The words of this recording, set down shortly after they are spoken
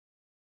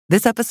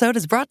This episode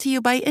is brought to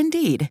you by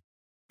Indeed.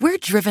 We're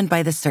driven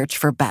by the search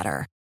for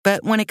better.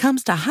 But when it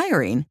comes to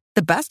hiring,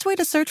 the best way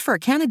to search for a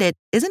candidate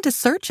isn't to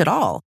search at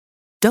all.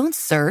 Don't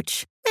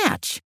search,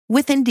 match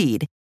with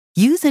Indeed.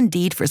 Use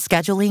Indeed for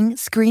scheduling,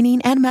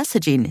 screening, and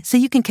messaging so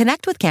you can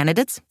connect with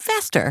candidates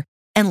faster.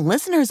 And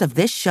listeners of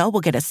this show will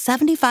get a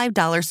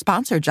 $75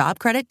 sponsored job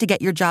credit to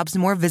get your jobs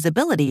more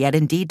visibility at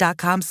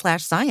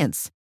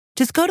Indeed.com/science.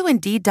 Just go to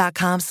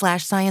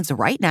Indeed.com/science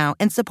right now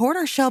and support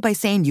our show by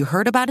saying you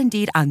heard about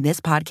Indeed on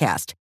this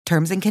podcast.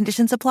 Terms and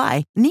conditions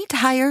apply. Need to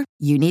hire?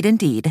 You need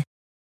Indeed.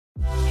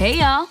 Hey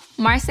y'all,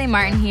 Marcy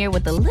Martin here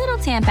with a little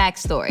Tampax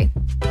story.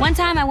 One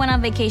time I went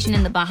on vacation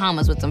in the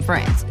Bahamas with some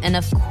friends, and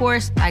of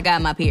course I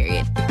got my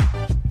period.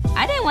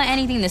 I didn't want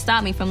anything to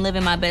stop me from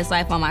living my best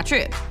life on my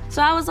trip,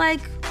 so I was like,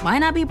 why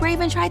not be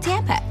brave and try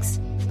Tampax?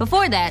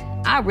 Before that,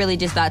 I really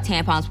just thought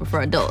tampons were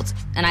for adults,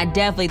 and I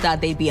definitely thought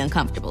they'd be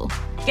uncomfortable.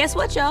 Guess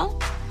what,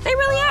 y'all? They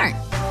really aren't.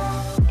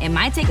 It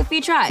might take a few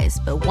tries,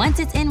 but once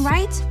it's in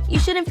right, you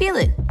shouldn't feel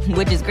it,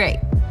 which is great.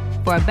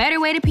 For a better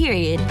way to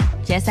period,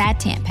 just add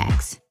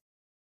Tampax.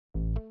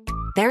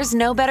 There's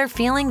no better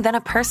feeling than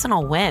a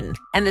personal win,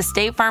 and the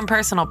State Farm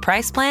Personal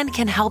Price Plan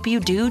can help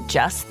you do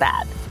just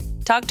that.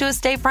 Talk to a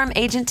State Farm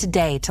agent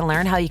today to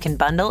learn how you can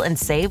bundle and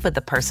save with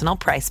the Personal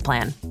Price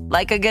Plan.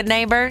 Like a good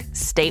neighbor,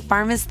 State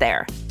Farm is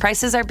there.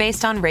 Prices are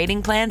based on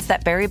rating plans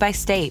that vary by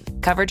state.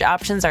 Coverage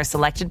options are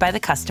selected by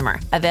the customer.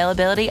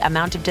 Availability,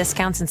 amount of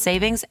discounts and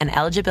savings, and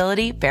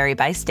eligibility vary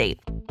by state.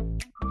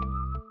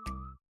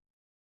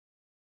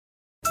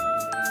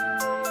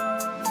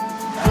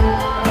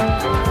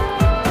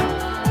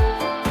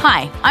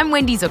 Hi, I'm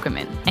Wendy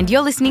Zuckerman, and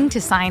you're listening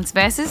to Science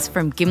Versus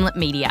from Gimlet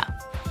Media.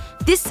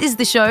 This is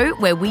the show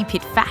where we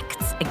pit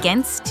facts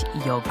against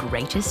your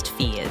greatest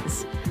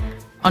fears.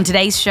 On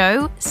today's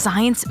show,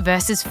 science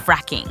versus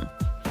fracking.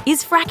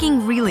 Is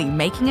fracking really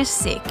making us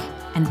sick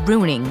and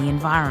ruining the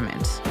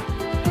environment?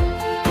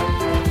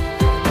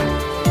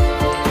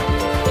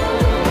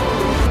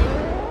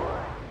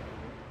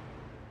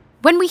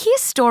 When we hear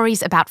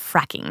stories about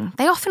fracking,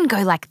 they often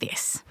go like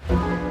this.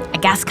 A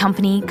gas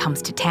company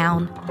comes to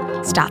town,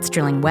 starts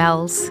drilling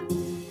wells,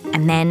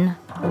 and then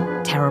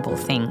terrible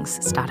things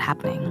start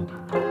happening.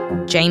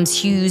 James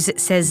Hughes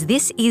says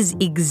this is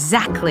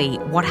exactly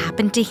what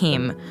happened to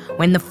him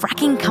when the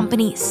fracking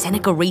company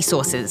Seneca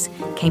Resources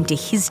came to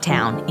his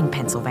town in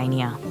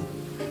Pennsylvania.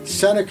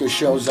 Seneca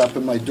shows up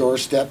at my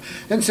doorstep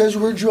and says,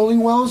 "We're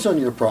drilling wells on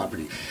your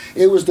property."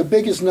 It was the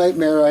biggest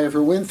nightmare I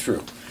ever went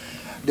through.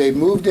 They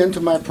moved into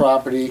my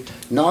property,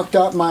 knocked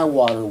out my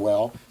water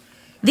well.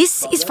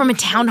 This is from a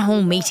town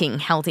hall meeting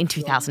held in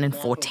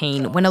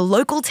 2014 when a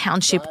local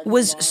township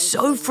was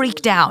so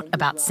freaked out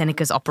about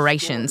Seneca's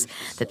operations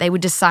that they were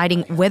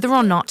deciding whether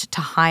or not to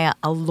hire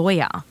a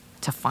lawyer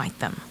to fight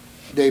them.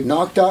 They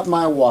knocked out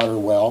my water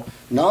well,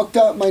 knocked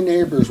out my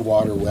neighbor's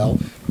water well,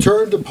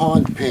 turned the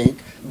pond pink.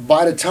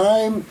 By the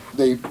time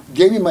they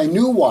gave me my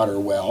new water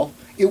well,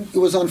 it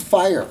was on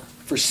fire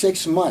for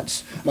 6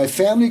 months. My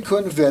family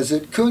couldn't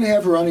visit, couldn't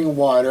have running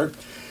water,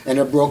 and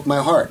it broke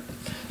my heart.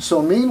 So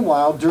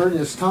meanwhile, during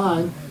this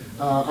time,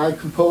 I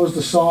composed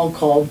a song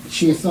called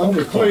She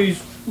Thunderclap. Please,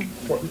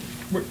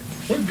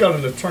 we've got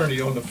an attorney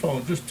on the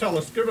phone. Just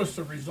give us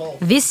the result.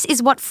 This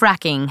is what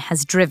fracking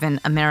has driven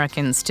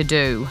Americans to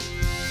do.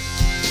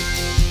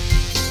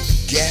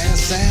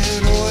 Gas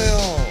and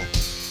oil.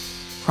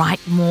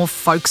 Write more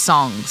folk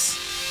songs.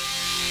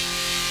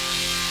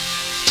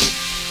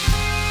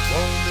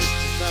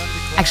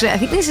 Actually, I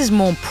think this is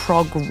more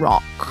prog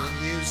rock.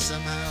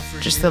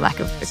 Just the lack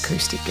of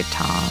acoustic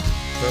guitar.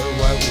 For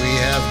what we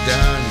have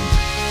done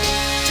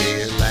to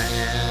your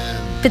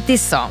land. But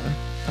this song,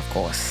 of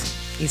course,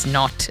 is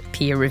not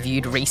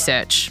peer-reviewed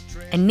research.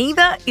 And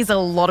neither is a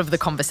lot of the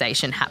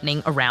conversation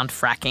happening around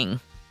fracking.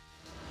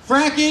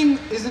 Fracking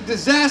is a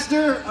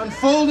disaster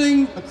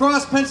unfolding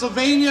across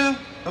Pennsylvania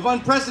of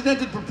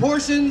unprecedented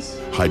proportions.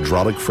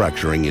 Hydraulic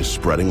fracturing is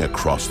spreading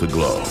across the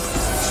globe.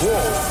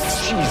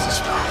 Whoa, Jesus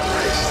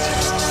Christ.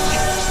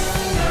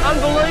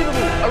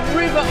 Unbelievable! A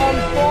river on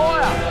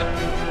fire!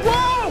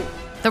 Whoa!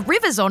 The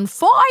river's on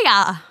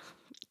fire!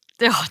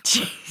 Oh,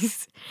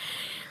 jeez.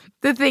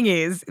 The thing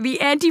is,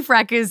 the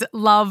anti-frackers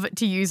love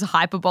to use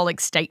hyperbolic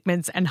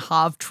statements and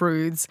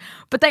half-truths,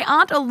 but they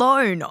aren't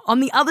alone. On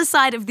the other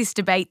side of this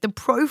debate, the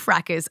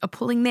pro-frackers are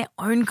pulling their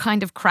own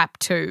kind of crap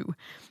too.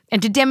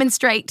 And to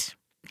demonstrate,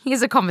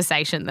 here's a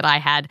conversation that I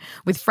had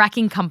with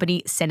fracking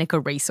company Seneca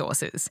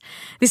Resources.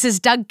 This is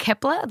Doug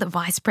Kepler, the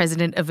Vice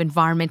President of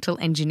Environmental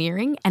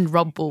Engineering, and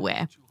Rob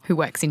Boulware, who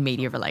works in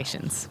media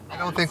relations.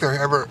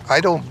 I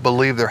don't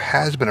believe there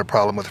has been a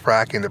problem with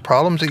fracking. The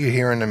problems that you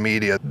hear in the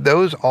media,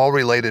 those all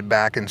related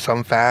back in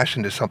some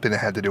fashion to something that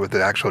had to do with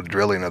the actual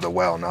drilling of the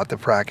well, not the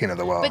fracking of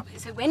the well. But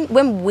so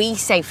when we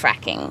say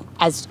fracking,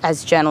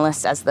 as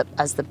journalists, as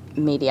the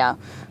media,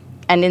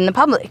 And in the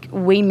public,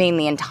 we mean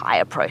the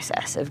entire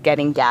process of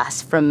getting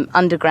gas from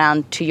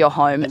underground to your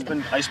home.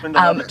 I spend a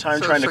lot of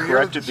time trying to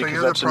correct it because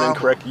that's an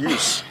incorrect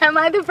use. Am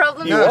I the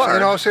problem? You are.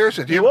 In all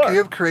seriousness,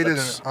 you've created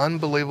an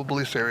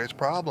unbelievably serious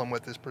problem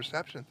with this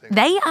perception thing.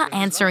 They are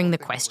answering the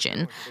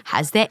question,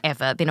 has there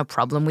ever been a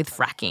problem with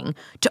fracking,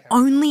 to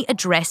only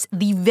address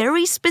the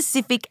very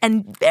specific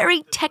and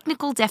very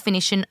technical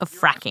definition of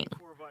fracking,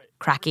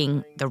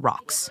 cracking the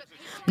rocks.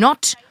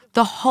 Not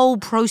the whole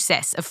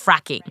process of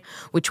fracking,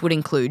 which would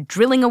include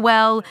drilling a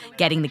well,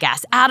 getting the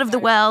gas out of the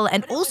well,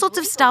 and all sorts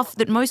of stuff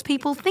that most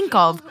people think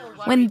of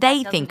when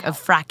they think of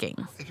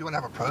fracking. If you want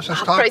to have a process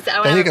talk,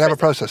 then you can have a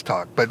process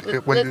talk.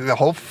 But when the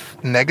whole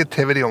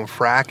negativity on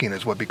fracking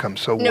is what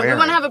becomes so wearing. No, we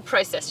want to have a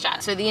process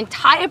chat. So the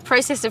entire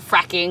process of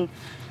fracking,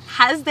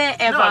 has there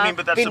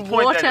ever been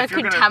water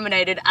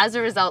contaminated as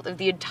a result of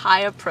the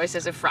entire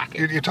process of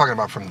fracking? You're talking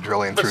about from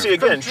drilling through. But see,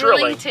 again,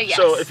 drilling. Yes.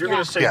 So if you're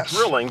going to say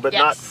drilling, but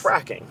not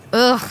fracking.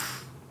 Ugh.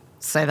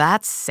 So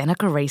that's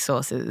Seneca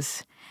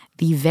Resources,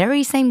 the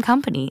very same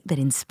company that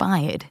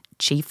inspired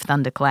Chief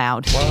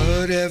Thundercloud.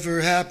 Whatever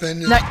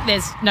happened? No,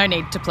 there's no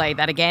need to play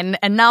that again.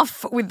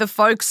 Enough with the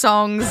folk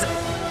songs.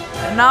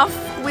 Enough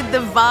with the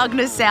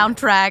Wagner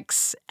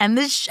soundtracks and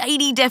the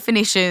shady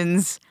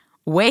definitions.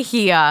 We're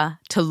here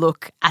to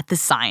look at the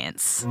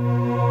science.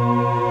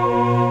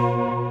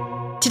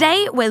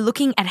 Today, we're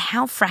looking at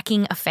how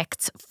fracking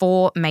affects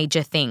 4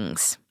 major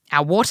things: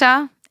 our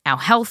water, our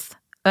health,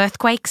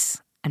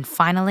 earthquakes, and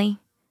finally,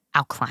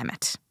 our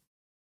climate.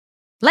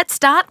 Let's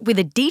start with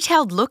a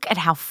detailed look at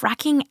how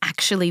fracking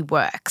actually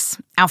works.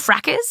 Our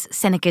frackers,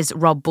 Seneca's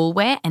Rob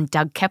Boulware and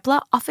Doug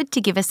Kepler, offered to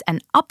give us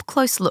an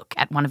up-close look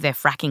at one of their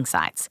fracking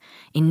sites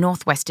in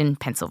northwestern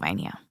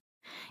Pennsylvania.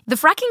 The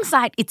fracking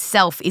site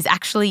itself is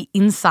actually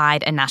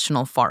inside a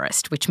national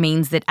forest, which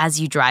means that as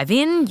you drive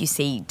in, you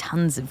see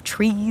tons of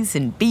trees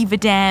and beaver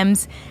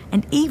dams,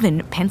 and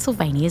even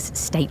Pennsylvania's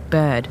state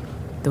bird,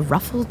 the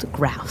ruffled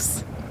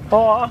grouse.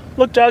 Oh,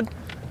 look, Doug.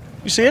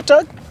 You see it,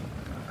 Doug?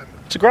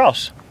 It's a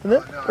grouse,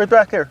 isn't it? Right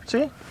back there.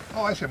 See?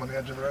 Oh, I see him on the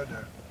edge of the road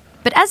there.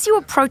 But as you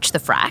approach the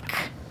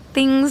frack,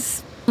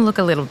 things look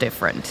a little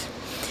different.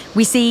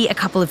 We see a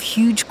couple of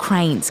huge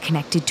cranes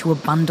connected to a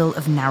bundle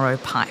of narrow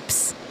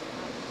pipes.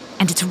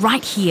 And it's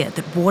right here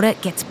that water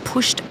gets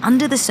pushed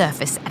under the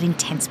surface at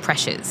intense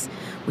pressures,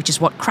 which is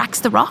what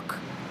cracks the rock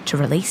to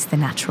release the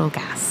natural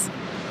gas.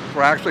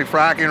 We're actually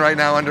fracking right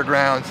now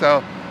underground,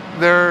 so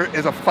there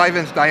is a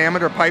 5-inch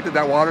diameter pipe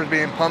that water is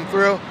being pumped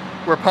through.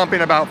 We're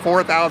pumping about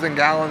 4,000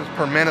 gallons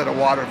per minute of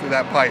water through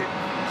that pipe.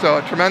 So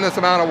a tremendous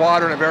amount of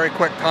water in a very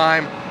quick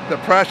time. The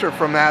pressure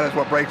from that is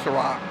what breaks the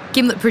rock.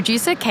 Gimlet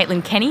producer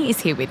Caitlin Kenny is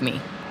here with me.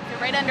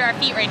 So right under our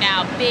feet right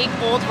now, big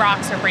old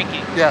rocks are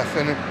breaking. Yes,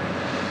 and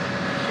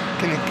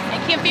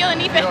I can't feel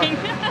anything.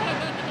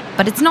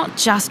 But it's not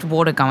just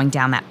water going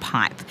down that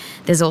pipe.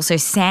 There's also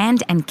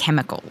sand and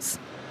chemicals.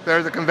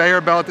 There's a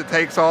conveyor belt that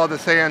takes all the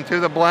sand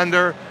to the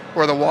blender,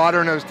 where the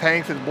water in those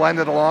tanks is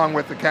blended along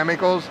with the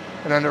chemicals,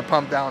 and then they're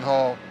pumped down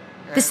hole.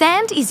 The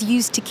sand is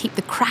used to keep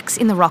the cracks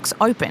in the rocks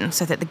open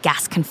so that the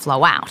gas can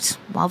flow out,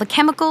 while the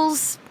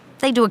chemicals,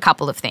 they do a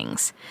couple of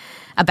things.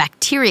 A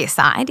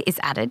bactericide is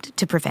added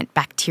to prevent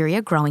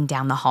bacteria growing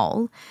down the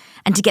hole,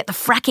 and to get the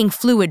fracking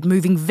fluid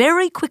moving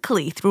very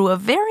quickly through a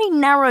very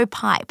narrow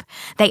pipe,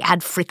 they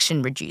add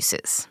friction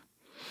reducers.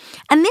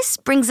 And this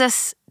brings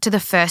us to the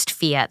first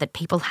fear that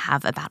people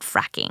have about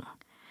fracking.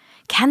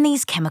 Can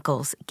these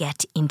chemicals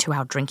get into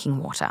our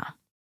drinking water?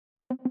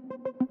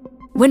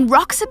 When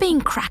rocks are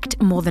being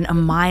cracked more than a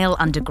mile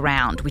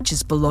underground, which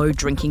is below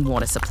drinking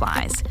water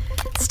supplies,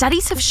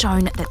 studies have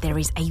shown that there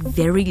is a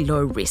very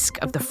low risk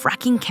of the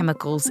fracking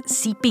chemicals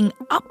seeping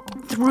up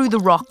through the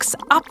rocks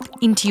up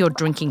into your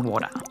drinking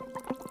water.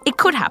 It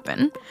could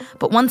happen,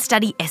 but one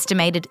study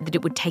estimated that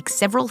it would take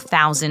several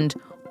thousand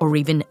or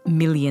even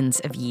millions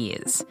of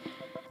years.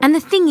 And the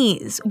thing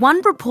is,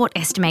 one report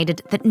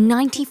estimated that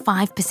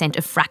 95%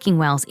 of fracking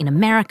wells in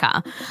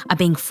America are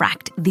being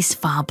fracked this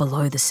far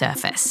below the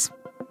surface.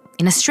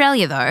 In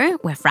Australia, though,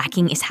 where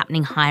fracking is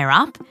happening higher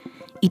up,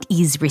 it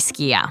is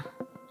riskier.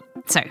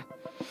 So,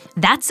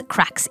 that's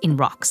cracks in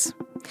rocks.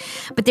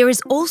 But there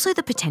is also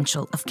the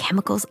potential of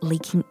chemicals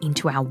leaking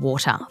into our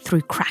water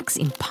through cracks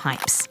in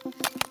pipes.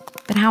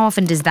 But how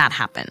often does that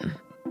happen?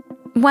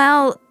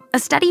 Well, a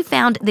study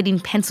found that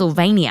in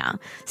Pennsylvania,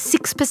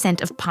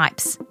 6% of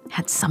pipes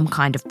had some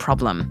kind of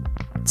problem.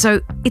 So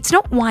it's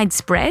not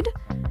widespread,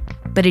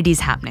 but it is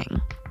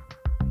happening.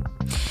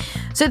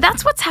 So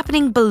that's what's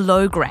happening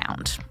below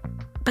ground.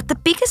 But the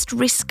biggest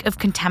risk of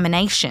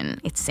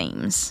contamination, it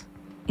seems,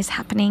 is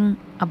happening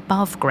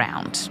above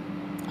ground,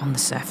 on the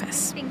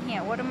surface.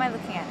 Here, what am I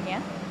looking at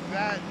here?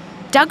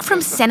 Doug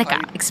from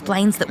Seneca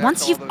explains that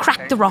once you've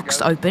cracked the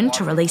rocks open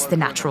to release the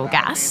natural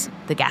gas,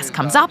 the gas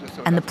comes up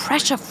and the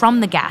pressure from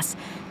the gas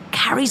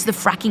carries the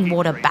fracking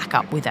water back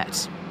up with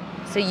it.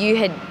 So you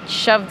had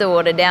shoved the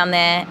water down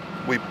there.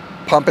 We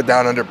pump it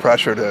down under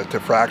pressure to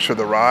fracture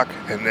the rock,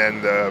 and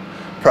then the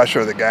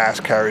pressure of the gas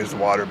carries the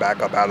water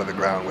back up out of the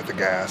ground with the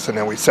gas. And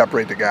then we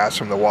separate the gas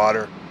from the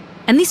water.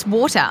 And this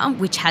water,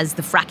 which has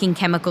the fracking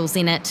chemicals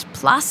in it,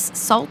 plus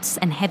salts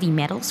and heavy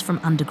metals from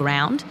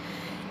underground,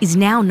 is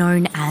now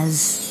known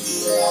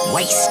as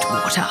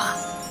wastewater.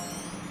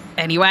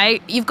 Anyway,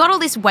 you've got all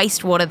this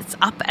wastewater that's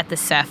up at the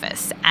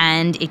surface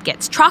and it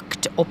gets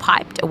trucked or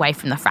piped away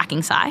from the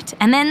fracking site,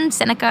 and then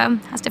Seneca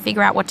has to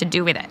figure out what to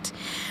do with it.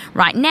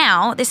 Right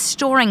now, they're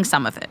storing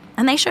some of it,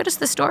 and they showed us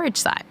the storage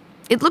site.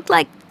 It looked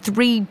like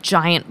 3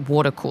 giant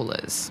water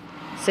coolers.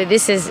 So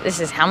this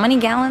is how many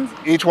gallons?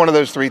 Each one of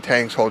those 3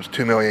 tanks holds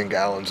 2 million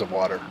gallons of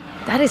water.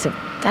 That is a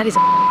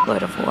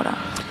load of water.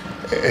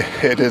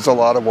 It is a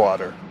lot of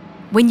water.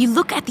 When you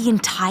look at the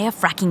entire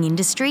fracking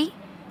industry,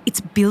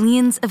 it's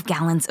billions of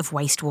gallons of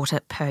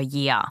wastewater per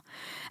year.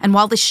 And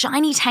while the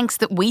shiny tanks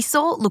that we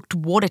saw looked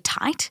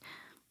watertight,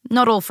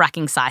 not all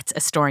fracking sites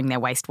are storing their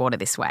wastewater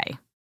this way.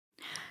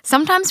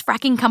 Sometimes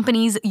fracking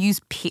companies use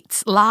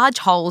pits, large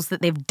holes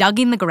that they've dug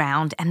in the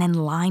ground and then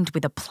lined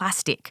with a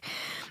plastic.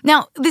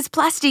 Now, this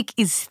plastic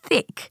is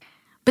thick,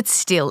 but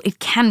still it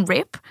can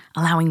rip,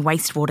 allowing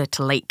wastewater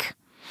to leak.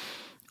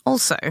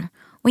 Also,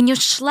 when you're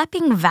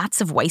schlepping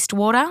vats of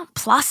wastewater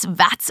plus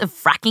vats of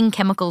fracking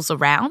chemicals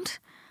around,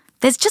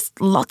 there's just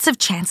lots of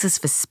chances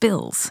for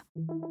spills.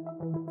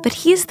 But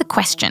here's the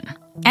question,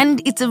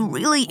 and it's a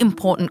really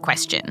important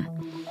question.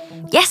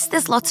 Yes,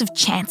 there's lots of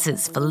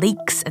chances for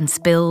leaks and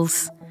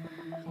spills,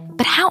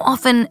 but how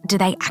often do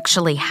they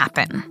actually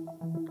happen?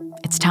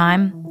 It's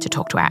time to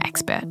talk to our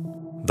expert.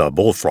 The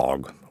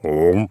bullfrog.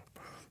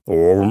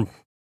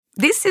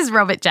 This is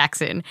Robert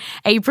Jackson,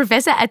 a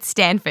professor at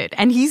Stanford,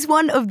 and he's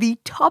one of the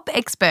top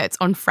experts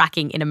on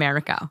fracking in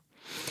America.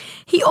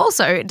 He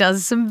also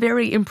does some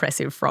very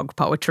impressive frog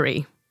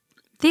poetry.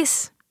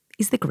 This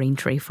is the green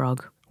tree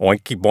frog.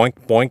 Oinky boink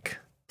boink.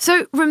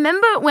 So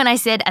remember when I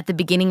said at the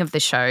beginning of the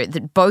show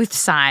that both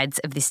sides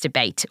of this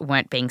debate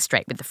weren't being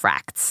straight with the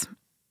fracks?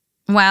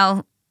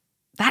 Well,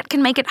 that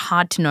can make it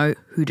hard to know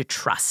who to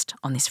trust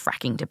on this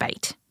fracking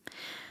debate.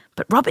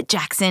 But Robert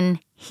Jackson,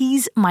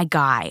 he's my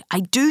guy.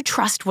 I do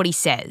trust what he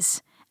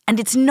says. And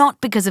it's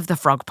not because of the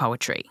frog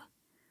poetry.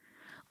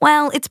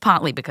 Well, it's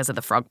partly because of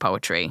the frog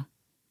poetry.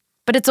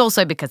 But it's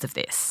also because of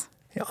this.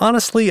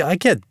 Honestly, I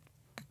get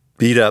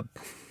beat up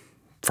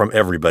from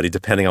everybody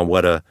depending on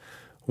what a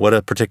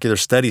particular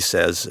study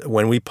says.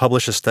 When we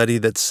publish a study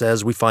that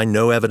says we find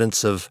no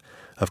evidence of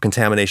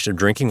contamination of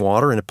drinking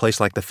water in a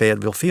place like the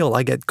Fayetteville field,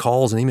 I get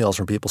calls and emails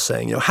from people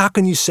saying, how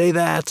can you say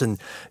that? And,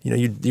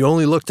 you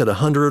only looked at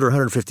 100 or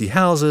 150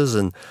 houses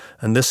and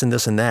this and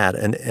this and that.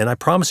 And I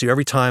promise you,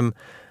 every time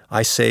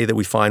I say that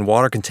we find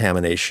water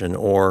contamination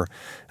or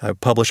I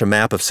publish a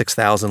map of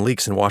 6,000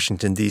 leaks in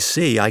Washington,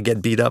 D.C., I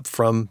get beat up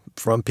from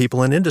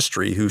people in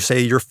industry who say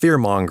you're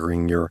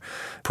fear-mongering, you're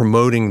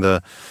promoting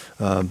the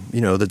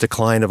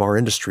decline of our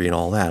industry and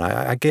all that.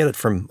 I get it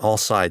from all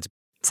sides.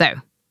 So,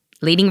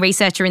 leading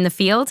researcher in the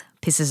field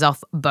pisses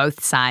off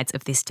both sides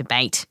of this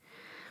debate.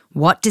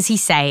 What does he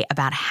say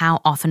about how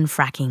often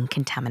fracking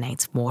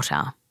contaminates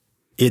water?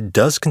 It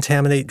does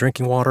contaminate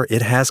drinking water.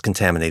 It has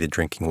contaminated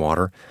drinking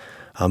water.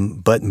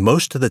 But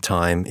most of the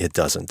time, it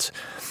doesn't.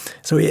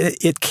 So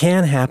it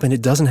can happen.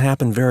 It doesn't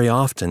happen very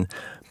often.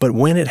 But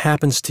when it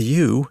happens to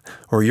you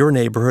or your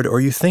neighborhood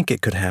or you think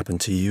it could happen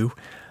to you,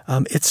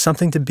 it's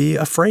something to be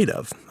afraid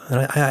of.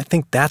 And I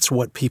think that's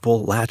what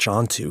people latch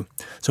onto.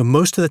 So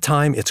most of the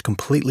time, it's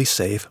completely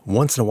safe.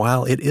 Once in a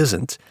while, it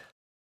isn't.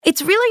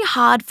 It's really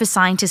hard for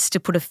scientists to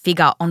put a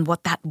figure on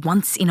what that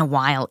once in a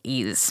while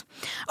is.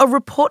 A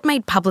report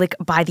made public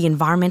by the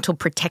Environmental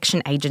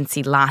Protection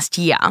Agency last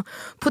year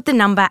put the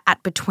number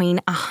at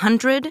between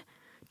 100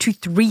 to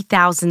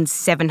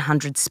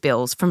 3,700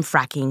 spills from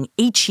fracking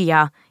each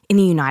year in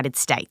the United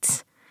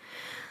States.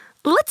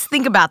 Let's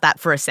think about that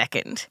for a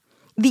second.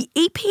 The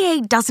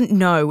EPA doesn't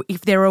know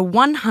if there are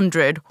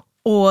 100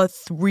 or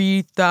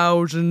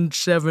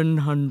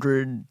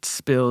 3,700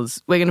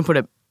 spills. We're going to put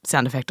a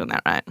sound effect on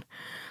that, right?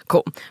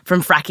 Cool.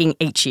 From fracking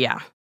each year.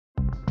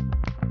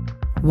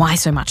 Why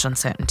so much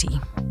uncertainty?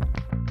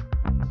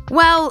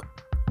 Well,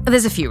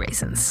 there's a few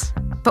reasons.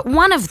 But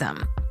one of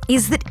them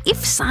is that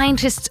if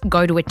scientists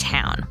go to a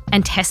town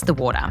and test the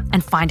water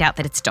and find out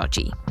that it's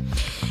dodgy,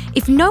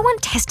 if no one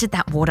tested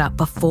that water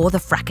before the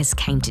frackers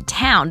came to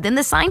town, then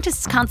the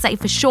scientists can't say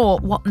for sure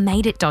what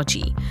made it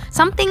dodgy.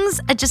 Some things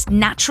are just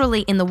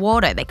naturally in the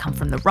water. They come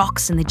from the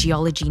rocks and the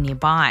geology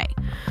nearby.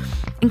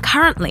 And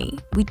currently,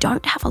 we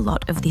don't have a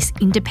lot of this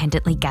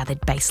independently gathered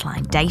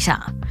baseline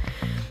data.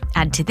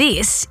 Add to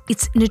this,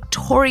 it's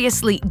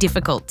notoriously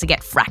difficult to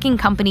get fracking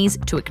companies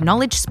to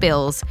acknowledge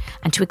spills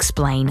and to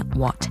explain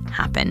what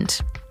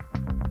happened.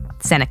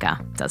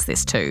 Seneca does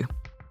this too.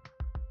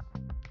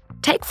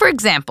 Take, for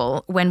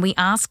example, when we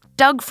asked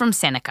Doug from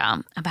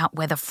Seneca about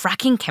whether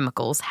fracking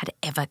chemicals had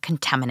ever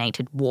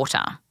contaminated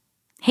water.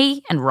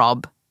 He and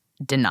Rob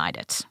denied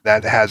it.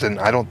 That hasn't,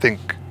 I don't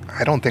think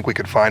we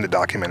could find a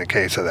documented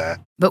case of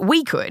that. But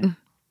we could.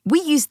 We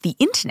used the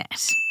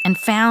internet and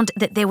found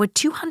that there were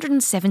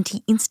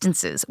 270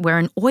 instances where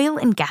an oil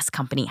and gas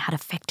company had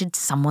affected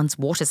someone's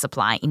water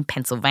supply in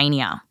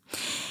Pennsylvania.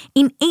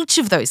 In each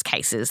of those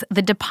cases,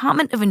 the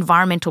Department of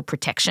Environmental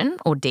Protection,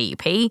 or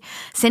DEP,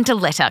 sent a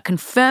letter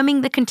confirming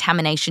the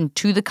contamination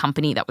to the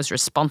company that was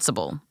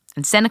responsible,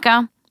 and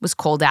Seneca was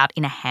called out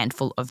in a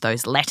handful of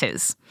those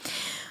letters.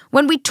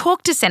 When we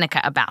talked to Seneca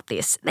about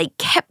this, they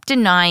kept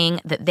denying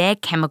that their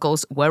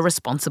chemicals were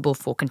responsible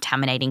for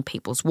contaminating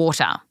people's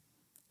water.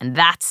 And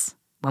that's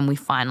when we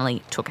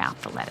finally took out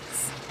the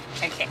letters.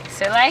 Okay,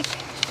 so like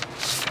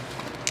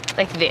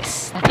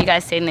this. Have you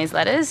guys seen these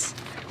letters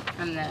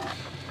from the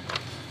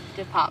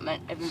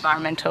Department of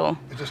Environmental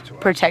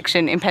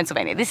Protection in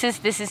Pennsylvania? This is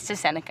to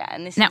Seneca,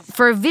 and this now, is...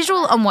 for a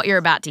visual on what you're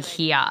about to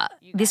hear,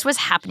 this was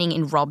happening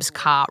in Rob's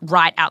car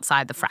right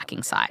outside the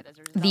fracking site.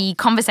 The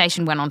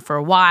conversation went on for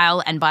a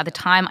while, and by the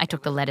time I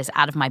took the letters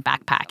out of my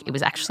backpack, it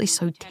was actually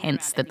so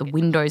tense that the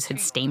windows had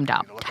steamed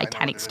up,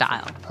 Titanic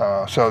style.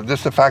 So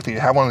just the fact that you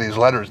have one of these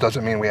letters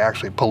doesn't mean we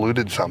actually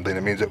polluted something.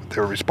 It means that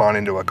they were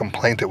responding to a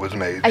complaint that was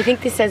made. I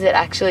think this says it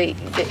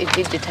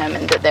did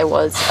determine that there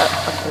was a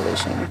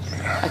pollution,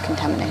 a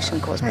contamination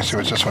caused by... Let me see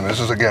what's this one. This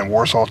is, again,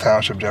 Warsaw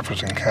Township,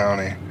 Jefferson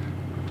County,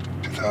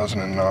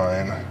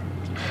 2009.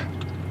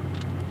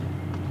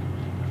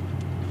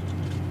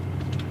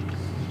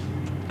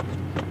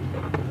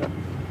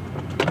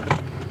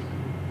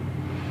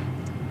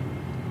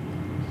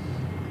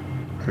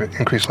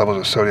 Increased levels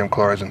of sodium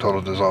chlorides and total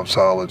dissolved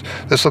solids.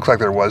 This looks like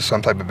there was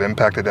some type of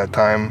impact at that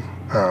time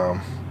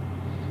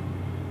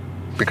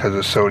because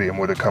the sodium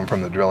would have come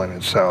from the drilling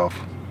itself.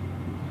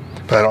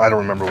 But I don't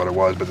remember what it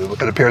was, but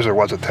it appears there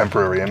was a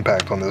temporary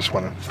impact on this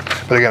one.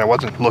 But again, I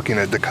wasn't looking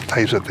at the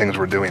types of things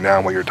we're doing now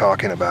and what you're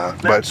talking about.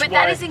 But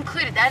that is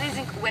included.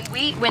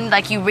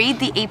 When you read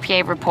the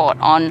EPA report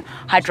on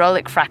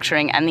hydraulic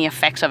fracturing and the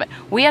effects of it,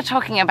 we are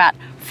talking about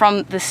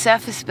from the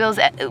surface spills.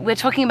 We're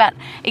talking about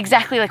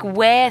exactly like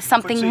where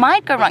something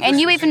might go wrong.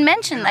 And you even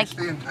mentioned like...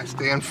 I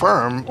stand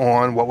firm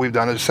on what we've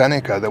done at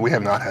Seneca, that we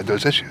have not had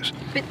those issues.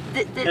 But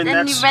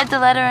then you read the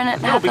letter and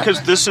it... No,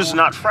 because this is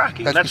not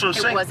fracking. That's what I'm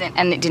saying. It wasn't,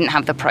 and it didn't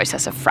have the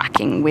process of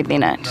fracking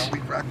within it. No, we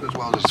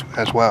fracked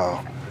as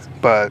well.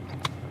 But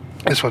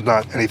this was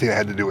not anything that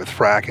had to do with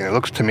fracking. It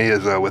looks to me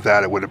as though with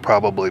that it would have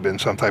probably been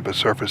some type of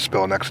surface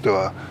spill next to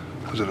a...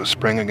 Was it a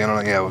spring again?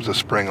 Yeah, it was a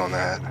spring on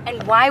that.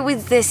 And why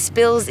was there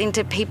spills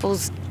into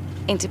people's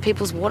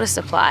water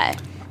supply?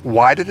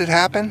 Why did it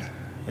happen?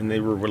 And they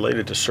were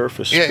related to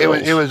surface spills.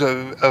 Yeah, it was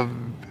a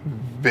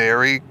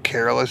very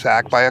careless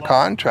act by a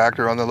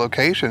contractor on the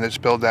location that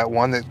spilled that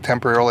one that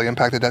temporarily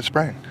impacted that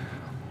spring.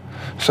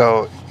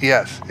 So,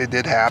 yes, it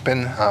did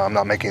happen. I'm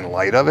not making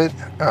light of it.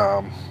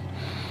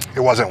 It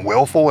wasn't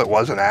willful. It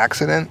was an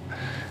accident.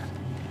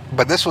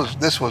 But this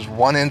was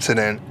one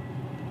incident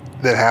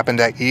that happened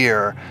that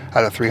year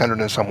out of 300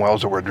 and some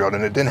wells that were drilled.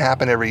 And it didn't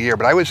happen every year,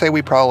 but I would say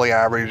we probably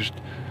averaged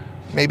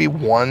maybe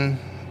one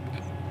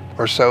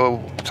or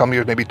so, some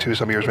years maybe two,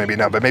 some years maybe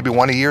not, but maybe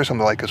one a year,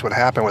 something like this would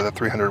happen with a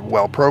 300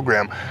 well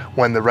program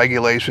when the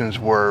regulations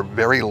were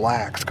very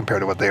lax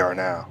compared to what they are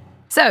now.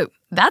 So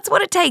that's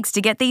what it takes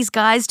to get these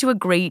guys to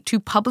agree to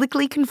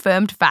publicly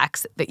confirmed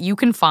facts that you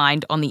can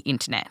find on the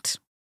internet.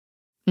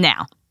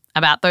 Now,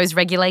 about those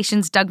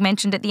regulations Doug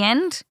mentioned at the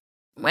end,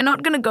 we're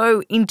not going to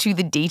go into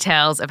the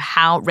details of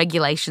how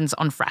regulations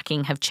on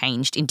fracking have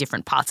changed in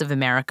different parts of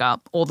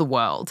America or the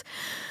world.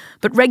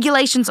 But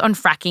regulations on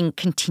fracking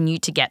continue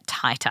to get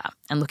tighter.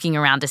 And looking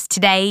around us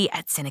today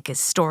at Seneca's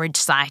storage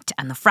site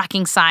and the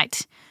fracking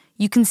site,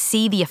 you can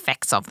see the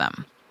effects of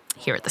them.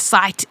 Here at the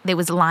site, there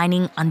was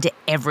lining under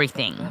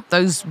everything.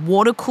 Those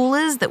water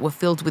coolers that were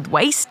filled with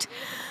waste,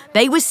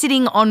 they were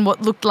sitting on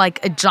what looked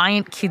like a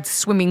giant kid's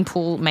swimming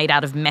pool made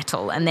out of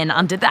metal. And then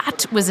under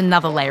that was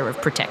another layer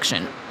of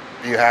protection.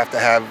 You have to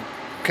have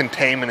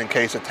containment in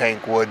case a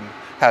tank would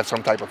have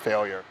some type of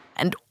failure.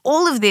 And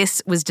all of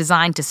this was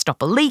designed to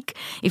stop a leak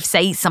if,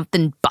 say,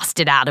 something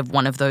busted out of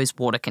one of those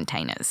water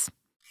containers.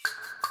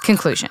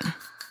 Conclusion.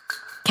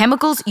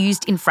 Chemicals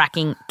used in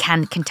fracking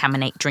can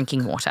contaminate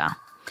drinking water.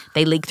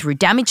 They leak through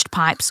damaged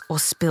pipes or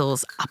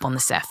spills up on the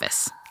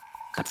surface.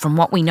 But from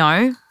what we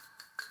know,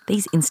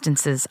 these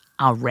instances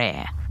are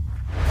rare.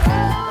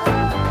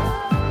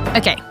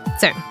 Okay,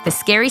 so the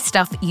scary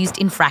stuff used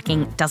in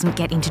fracking doesn't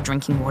get into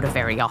drinking water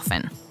very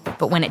often.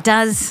 But when it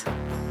does,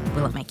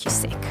 will it make you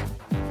sick?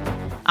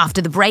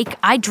 After the break,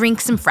 I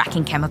drink some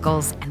fracking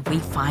chemicals and we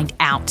find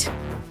out.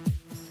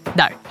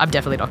 No, I'm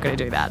definitely not going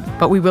to do that.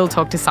 But we will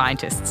talk to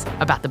scientists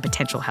about the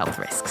potential health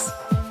risks.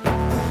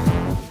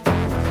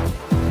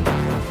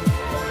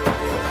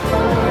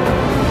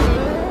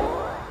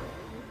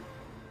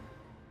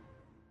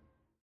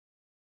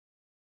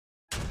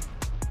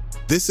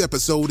 This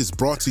episode is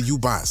brought to you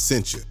by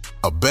Essentia.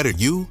 A better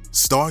you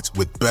starts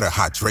with better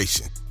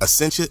hydration.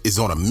 Essentia is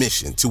on a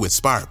mission to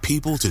inspire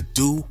people to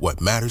do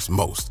what matters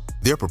most.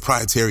 Their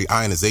proprietary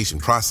ionization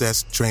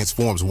process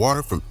transforms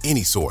water from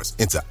any source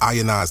into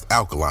ionized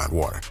alkaline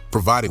water,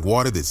 providing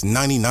water that's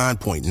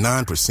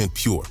 99.9%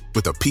 pure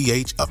with a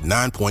pH of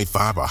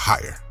 9.5 or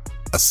higher.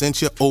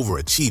 Essentia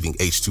overachieving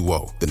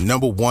H2O, the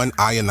 #1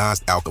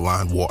 ionized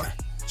alkaline water.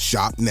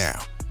 Shop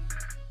now.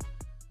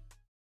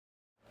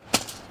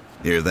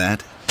 Hear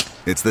that?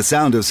 It's the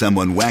sound of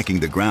someone whacking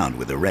the ground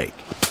with a rake.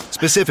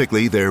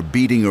 Specifically, they're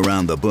beating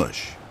around the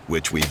bush,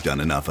 which we've done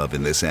enough of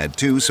in this ad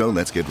too, so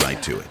let's get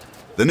right to it.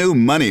 The new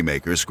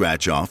Moneymaker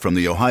scratch-off from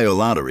the Ohio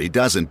Lottery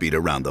doesn't beat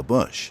around the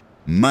bush.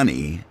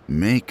 Money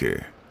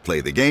Maker.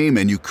 Play the game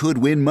and you could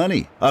win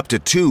money, up to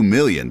 $2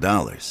 million.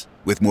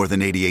 With more than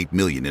 $88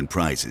 million in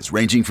prizes,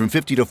 ranging from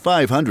 $50 to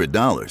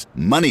 $500,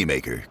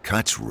 Moneymaker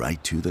cuts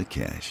right to the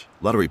cash.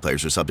 Lottery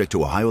players are subject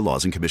to Ohio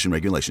laws and commission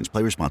regulations.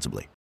 Play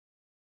responsibly.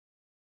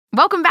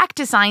 Welcome back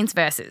to Science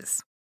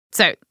Versus.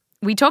 So,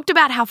 we talked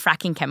about how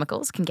fracking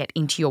chemicals can get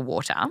into your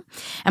water,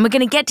 and we're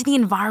going to get to the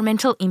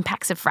environmental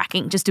impacts of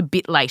fracking just a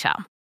bit later.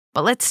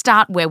 But let's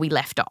start where we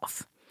left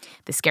off.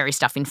 The scary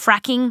stuff in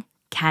fracking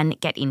can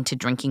get into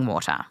drinking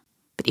water.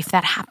 But if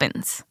that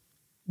happens,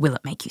 will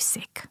it make you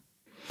sick?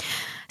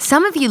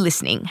 Some of you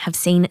listening have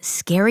seen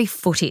scary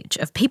footage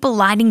of people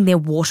lighting their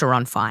water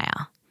on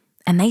fire,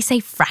 and they say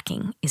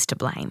fracking is to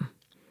blame.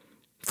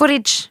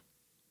 Footage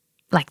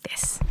like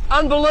this.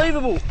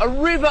 Unbelievable! A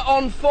river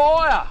on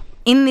fire!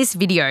 In this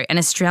video, an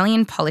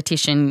Australian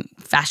politician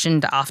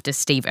fashioned after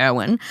Steve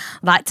Irwin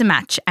lights a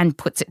match and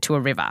puts it to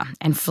a river,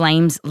 and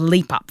flames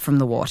leap up from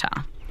the water.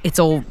 It's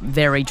all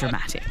very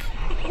dramatic.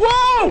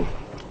 Whoa!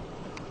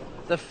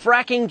 The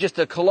fracking just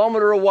a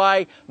kilometre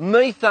away,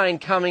 methane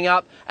coming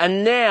up,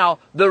 and now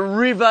the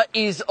river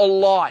is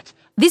alight.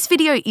 This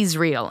video is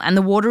real, and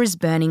the water is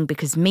burning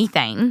because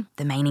methane,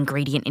 the main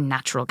ingredient in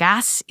natural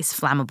gas, is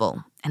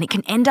flammable. And it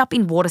can end up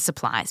in water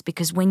supplies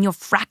because when you're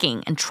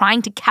fracking and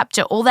trying to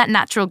capture all that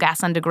natural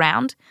gas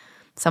underground,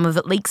 some of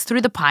it leaks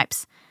through the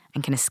pipes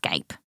and can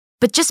escape.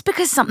 But just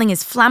because something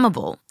is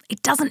flammable,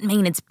 it doesn't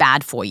mean it's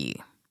bad for you.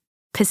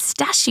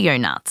 Pistachio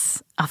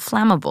nuts are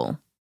flammable.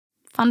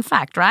 Fun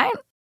fact, right?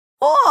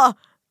 Oh,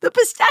 the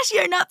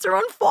pistachio nuts are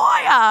on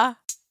fire!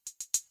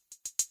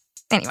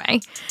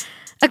 Anyway,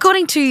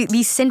 according to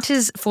the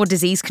Centres for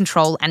Disease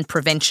Control and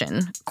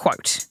Prevention,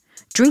 quote,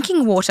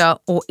 drinking water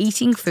or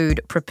eating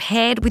food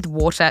prepared with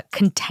water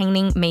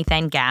containing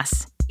methane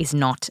gas is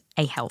not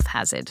a health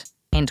hazard,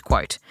 end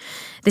quote.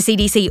 The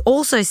CDC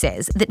also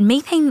says that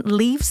methane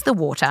leaves the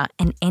water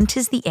and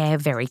enters the air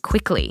very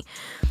quickly.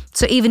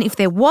 So even if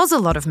there was a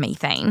lot of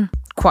methane,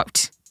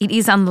 quote, it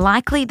is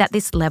unlikely that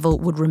this level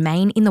would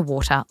remain in the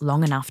water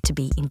long enough to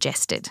be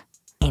ingested,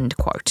 end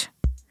quote.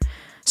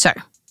 So,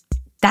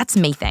 that's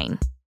methane.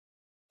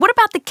 What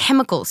about the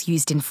chemicals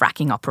used in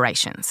fracking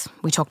operations?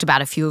 We talked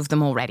about a few of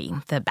them already.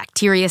 The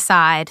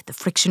bactericide, the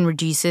friction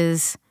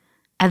reducers.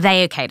 Are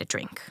they okay to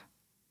drink?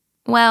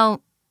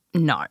 Well,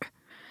 no.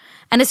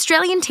 An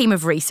Australian team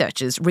of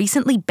researchers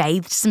recently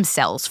bathed some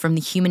cells from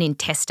the human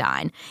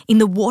intestine in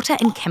the water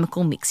and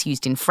chemical mix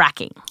used in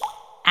fracking.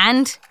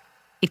 And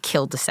it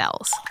killed the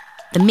cells.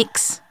 The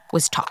mix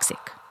was toxic.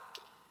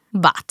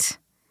 But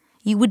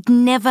you would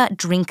never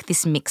drink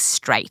this mix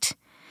straight.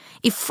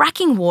 If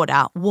fracking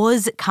water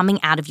was coming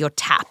out of your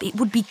tap, it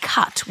would be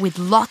cut with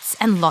lots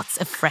and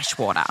lots of fresh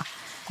water.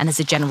 And as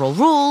a general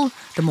rule,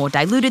 the more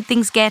diluted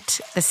things get,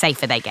 the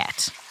safer they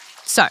get.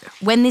 So,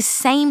 when this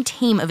same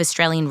team of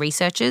Australian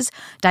researchers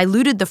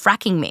diluted the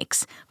fracking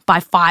mix by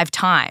 5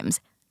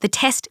 times, the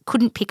test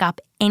couldn't pick up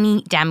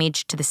any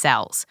damage to the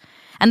cells.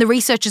 And the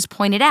researchers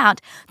pointed out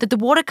that the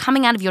water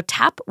coming out of your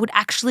tap would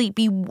actually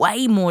be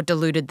way more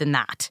diluted than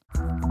that.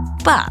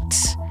 But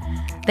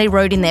they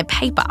wrote in their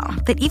paper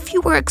that if you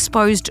were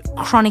exposed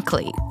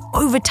chronically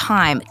over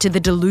time to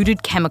the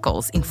diluted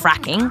chemicals in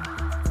fracking,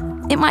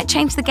 it might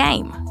change the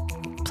game.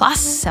 Plus,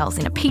 cells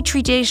in a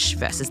petri dish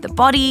versus the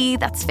body,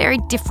 that's very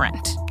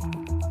different.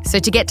 So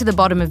to get to the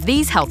bottom of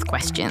these health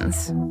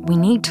questions, we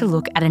need to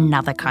look at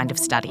another kind of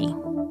study.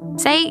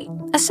 Say,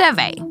 a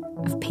survey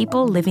of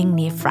people living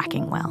near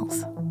fracking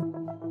wells.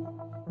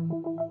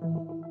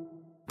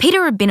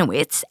 Peter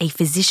Rabinowitz, a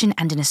physician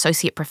and an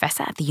associate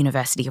professor at the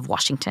University of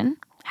Washington,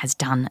 has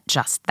done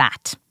just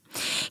that.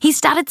 He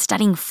started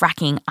studying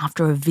fracking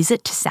after a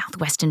visit to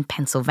southwestern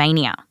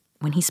Pennsylvania,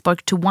 when he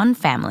spoke to one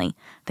family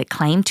that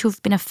claimed to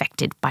have been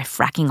affected by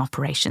fracking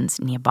operations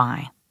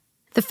nearby.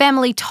 The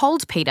family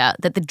told Peter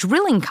that the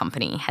drilling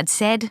company had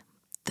said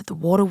that the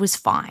water was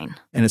fine.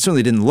 And it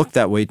certainly didn't look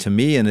that way to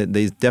me, and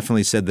they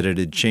definitely said that it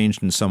had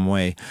changed in some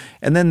way.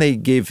 And then they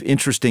gave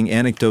interesting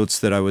anecdotes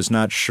that I was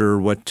not sure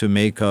what to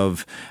make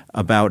of,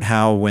 about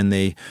how when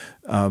they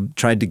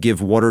tried to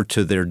give water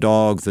to their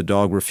dog, the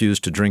dog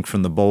refused to drink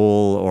from the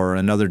bowl, or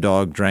another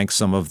dog drank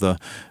some of the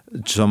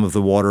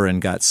water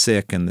and got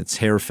sick and its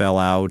hair fell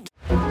out.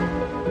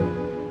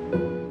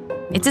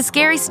 It's a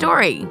scary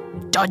story.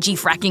 Dodgy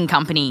fracking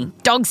company,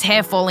 dog's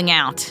hair falling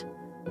out.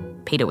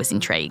 Peter was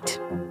intrigued.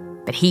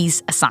 But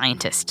he's a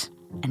scientist,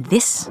 and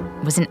this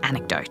was an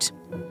anecdote.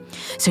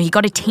 So he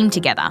got a team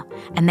together,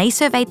 and they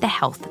surveyed the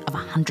health of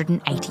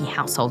 180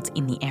 households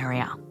in the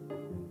area.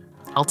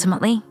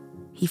 Ultimately,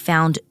 he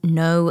found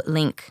no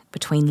link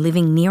between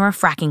living near a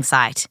fracking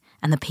site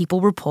and the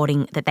people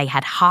reporting that they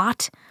had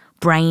heart,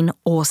 brain,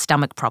 or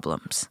stomach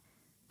problems.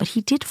 but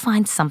he did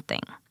find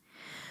something.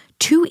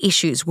 2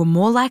 issues were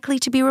more likely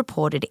to be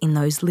reported in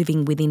those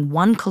living within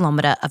 1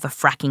 kilometre of a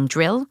fracking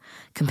drill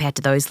compared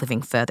to those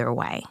living further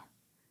away.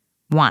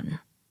 1.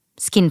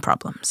 Skin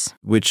problems.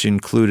 Which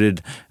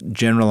included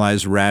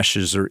generalized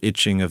rashes or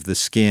itching of the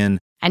skin.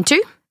 And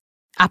 2.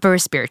 Upper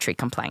respiratory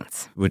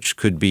complaints. Which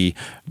could be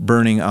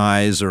burning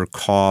eyes or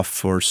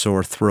cough or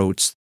sore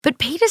throats. But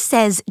Peter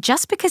says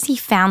just because he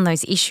found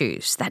those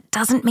issues, that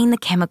doesn't mean the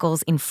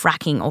chemicals in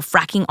fracking or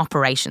fracking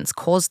operations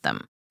caused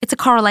them. It's a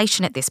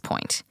correlation at this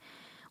point,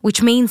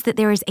 which means that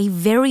there is a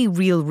very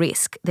real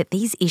risk that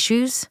these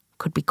issues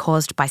could be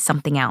caused by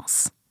something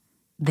else,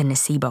 the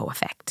nocebo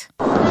effect.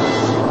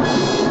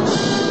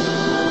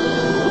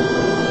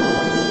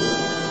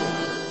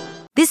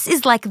 This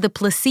is like the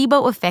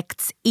placebo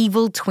effect's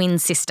evil twin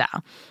sister,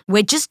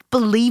 where just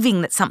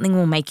believing that something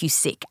will make you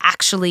sick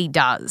actually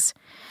does.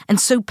 And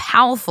so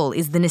powerful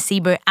is the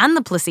nocebo and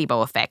the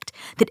placebo effect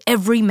that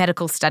every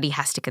medical study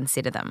has to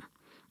consider them.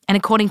 And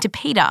according to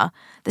Peter,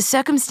 the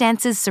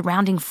circumstances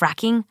surrounding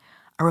fracking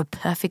are a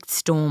perfect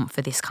storm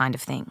for this kind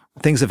of thing.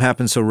 Things have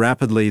happened so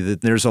rapidly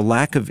that there's a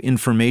lack of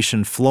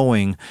information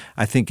flowing.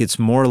 I think it's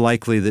more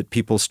likely that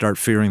people start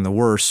fearing the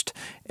worst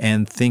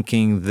and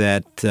thinking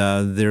that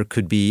there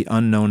could be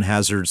unknown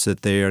hazards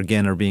that they,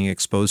 again, are being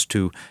exposed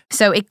to.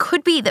 So it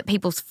could be that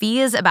people's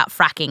fears about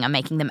fracking are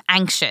making them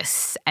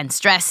anxious and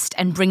stressed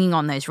and bringing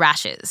on those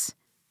rashes.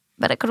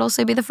 But it could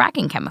also be the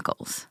fracking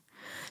chemicals.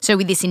 So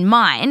with this in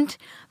mind,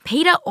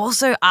 Peter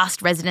also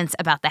asked residents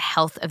about the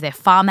health of their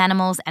farm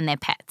animals and their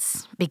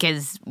pets,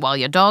 because while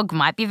your dog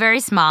might be very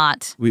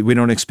smart, we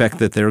don't expect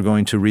that they're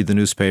going to read the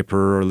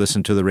newspaper or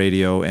listen to the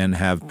radio and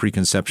have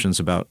preconceptions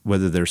about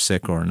whether they're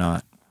sick or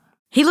not.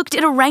 He looked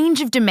at a range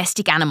of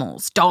domestic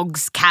animals,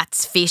 dogs,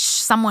 cats, fish,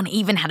 someone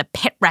even had a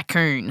pet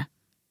raccoon.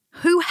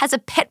 Who has a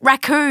pet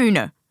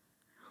raccoon?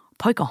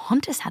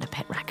 Pocahontas had a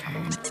pet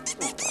raccoon.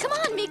 Come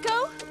on,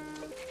 Miko.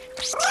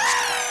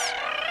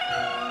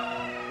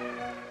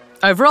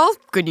 Overall,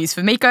 good news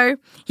for Miko.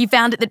 He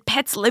found that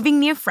pets living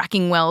near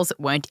fracking wells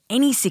weren't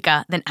any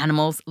sicker than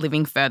animals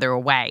living further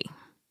away.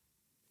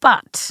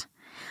 But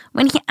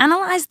when he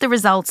analysed the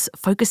results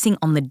focusing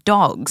on the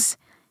dogs,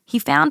 he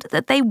found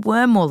that they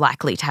were more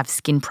likely to have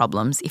skin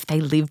problems if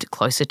they lived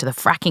closer to the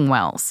fracking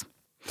wells.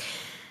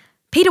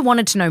 Peter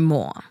wanted to know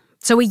more,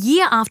 so a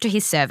year after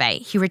his survey,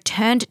 he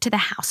returned to the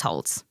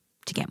households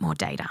to get more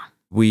data.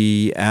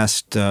 We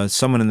asked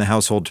someone in the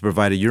household to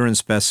provide a urine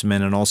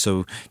specimen and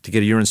also to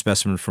get a urine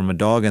specimen from a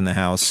dog in the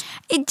house.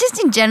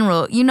 Just in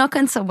general, you knock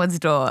on someone's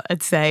door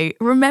and say,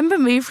 "Remember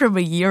me from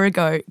a year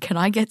ago, can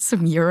I get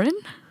some urine?"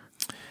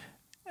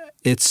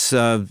 It's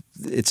an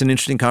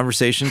interesting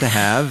conversation to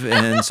have,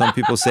 and some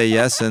people say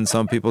yes and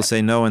some people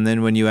say no. And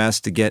then when you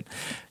ask to get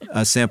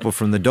a sample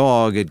from the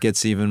dog, it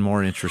gets even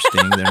more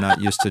interesting. They're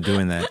not used to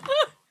doing that.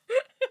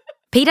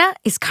 Peter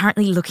is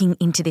currently looking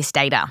into this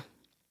data.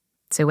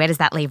 So where does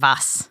that leave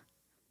us?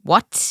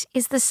 What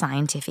is the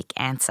scientific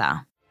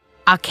answer?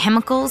 Are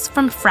chemicals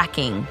from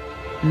fracking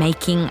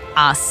making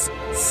us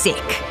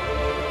sick?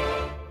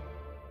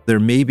 There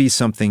may be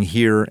something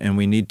here, and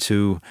we need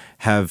to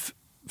have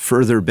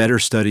further, better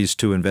studies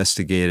to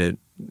investigate it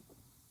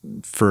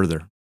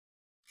further.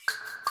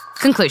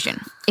 Conclusion.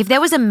 If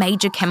there was a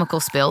major chemical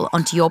spill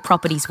onto your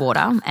property's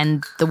water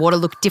and the water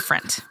looked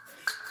different,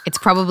 it's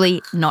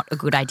probably not a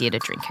good idea to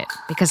drink it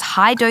because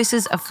high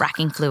doses of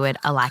fracking fluid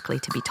are likely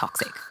to be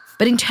toxic.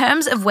 But in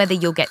terms of whether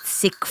you'll get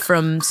sick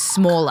from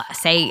smaller,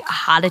 say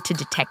harder to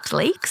detect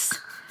leaks,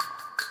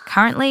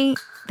 currently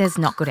there's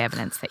not good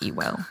evidence that you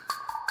will.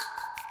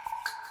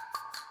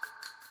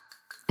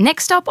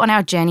 Next up on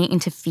our journey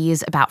into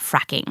fears about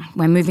fracking,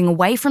 we're moving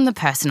away from the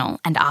personal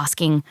and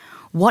asking,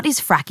 what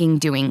is fracking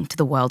doing to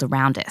the world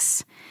around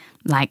us?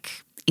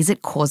 Like, is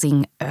it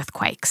causing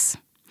earthquakes?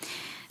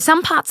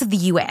 Some parts of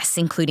the US,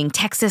 including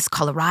Texas,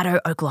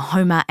 Colorado,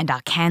 Oklahoma, and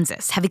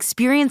Arkansas, have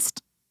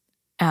experienced...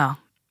 Oh,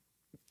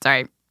 sorry.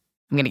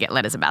 I'm going to get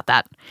letters about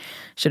that.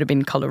 Should have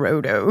been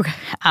Colorado.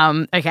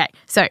 Okay,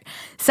 so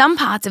some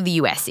parts of the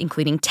US,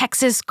 including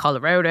Texas,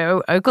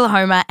 Colorado,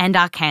 Oklahoma, and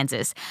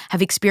Arkansas,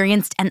 have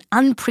experienced an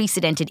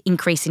unprecedented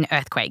increase in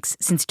earthquakes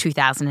since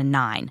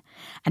 2009.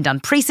 And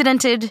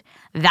unprecedented,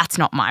 that's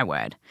not my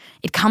word.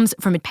 It comes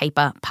from a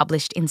paper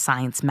published in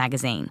Science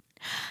magazine.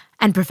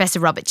 And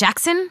Professor Robert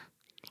Jackson...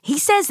 he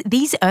says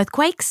these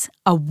earthquakes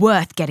are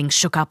worth getting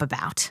shook up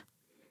about.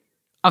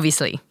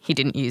 Obviously, he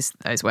didn't use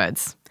those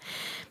words.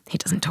 He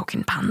doesn't talk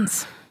in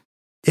puns.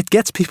 It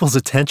gets people's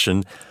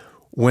attention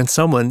when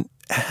someone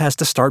has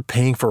to start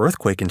paying for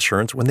earthquake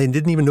insurance when they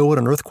didn't even know what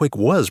an earthquake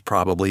was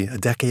probably a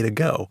decade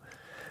ago.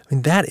 I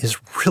mean, that is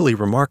really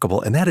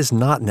remarkable, and that is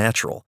not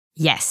natural.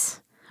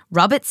 Yes.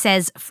 Robert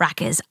says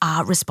frackers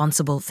are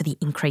responsible for the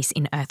increase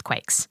in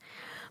earthquakes,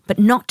 but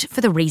not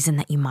for the reason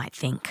that you might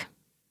think.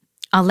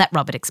 I'll let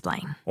Robert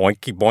explain.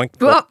 Oinky boink.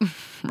 Oh,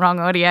 wrong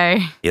audio.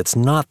 It's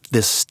not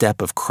this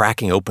step of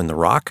cracking open the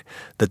rock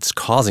that's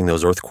causing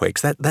those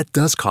earthquakes. That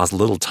does cause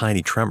little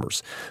tiny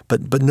tremors,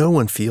 but no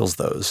one feels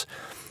those.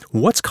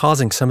 What's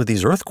causing some of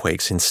these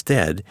earthquakes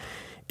instead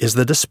is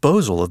the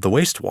disposal of the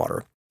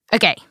wastewater.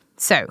 Okay,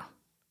 so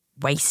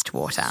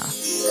wastewater.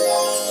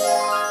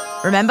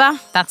 Remember,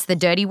 that's the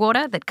dirty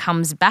water that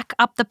comes back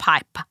up the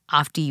pipe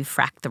after you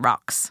frack the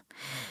rocks.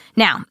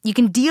 Now, you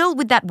can deal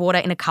with that water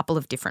in a couple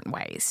of different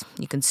ways.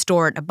 You can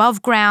store it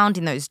above ground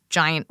in those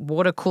giant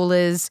water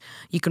coolers.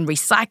 You can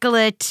recycle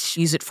it,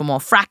 use it for more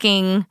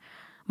fracking.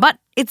 But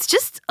it's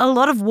just a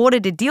lot of water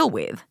to deal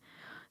with.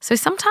 So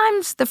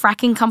sometimes the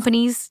fracking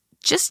companies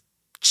just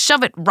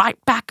shove it right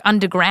back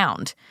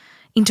underground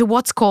into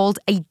what's called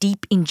a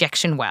deep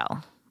injection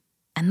well.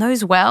 And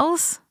those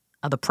wells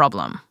are the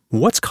problem.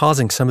 What's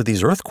causing some of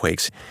these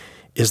earthquakes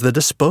is the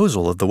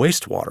disposal of the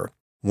wastewater.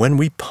 When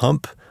we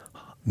pump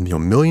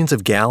millions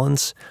of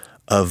gallons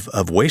of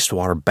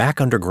wastewater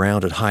back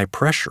underground at high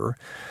pressure,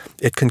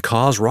 it can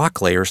cause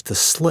rock layers to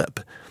slip.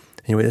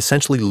 It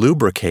essentially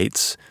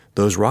lubricates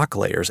those rock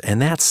layers,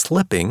 and that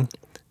slipping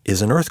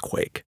is an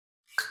earthquake.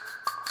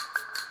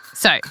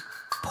 So,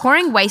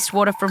 pouring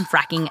wastewater from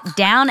fracking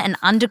down an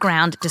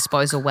underground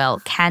disposal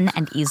well can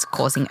and is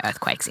causing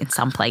earthquakes in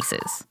some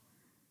places.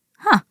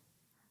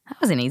 That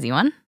was an easy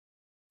one.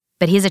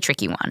 But here's a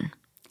tricky one.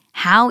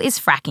 How is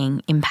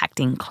fracking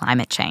impacting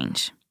climate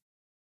change?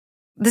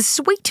 The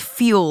sweet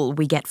fuel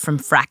we get from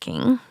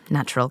fracking,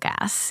 natural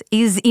gas,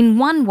 is in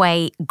one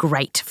way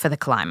great for the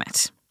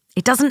climate.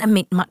 It doesn't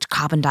emit much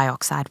carbon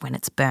dioxide when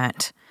it's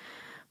burnt.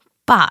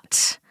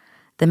 But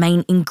the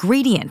main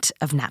ingredient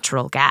of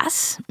natural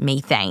gas,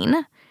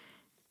 methane,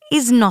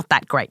 is not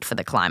that great for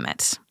the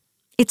climate.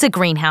 It's a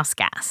greenhouse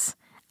gas,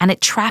 and it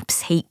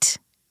traps heat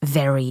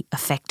very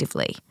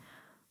effectively.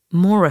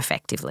 More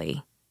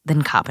effectively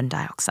than carbon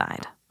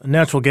dioxide.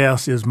 Natural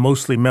gas is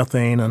mostly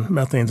methane, and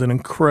methane's an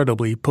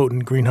incredibly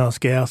potent greenhouse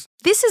gas.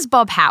 This is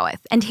Bob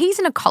Howarth, and he's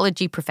an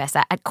ecology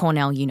professor at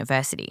Cornell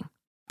University.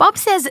 Bob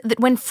says that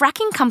when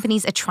fracking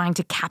companies are trying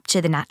to capture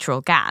the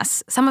natural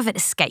gas, some of it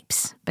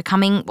escapes,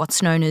 becoming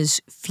what's known as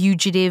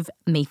fugitive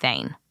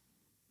methane.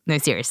 No,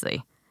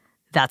 seriously,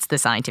 that's the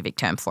scientific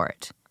term for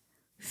it.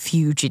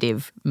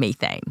 Fugitive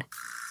methane.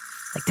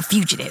 Like the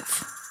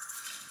fugitive.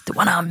 The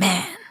one-armed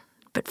man.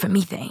 But for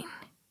methane.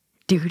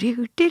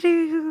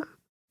 Do-do-do-do,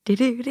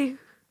 do-do-do.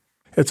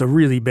 It's a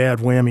really bad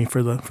whammy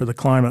for the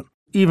climate.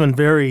 Even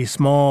very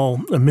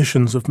small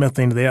emissions of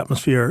methane to the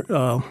atmosphere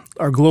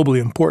are globally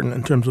important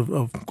in terms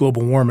of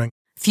global warming.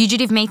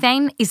 Fugitive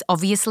methane is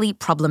obviously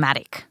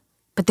problematic.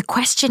 But the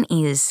question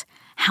is,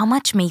 how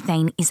much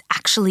methane is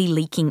actually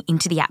leaking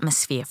into the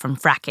atmosphere from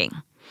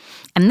fracking?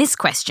 And this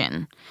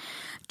question,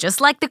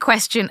 just like the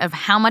question of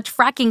how much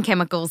fracking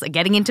chemicals are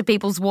getting into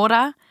people's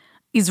water,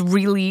 is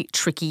really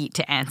tricky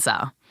to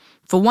answer.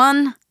 For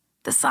one,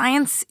 the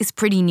science is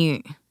pretty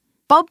new.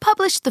 Bob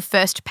published the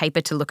first paper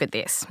to look at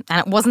this, and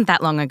it wasn't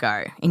that long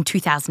ago, in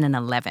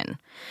 2011.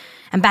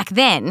 And back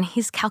then,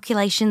 his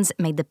calculations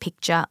made the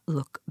picture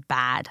look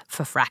bad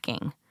for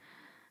fracking.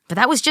 But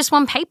that was just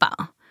one paper.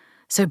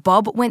 So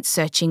Bob went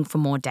searching for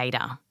more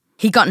data.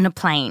 He got in a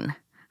plane,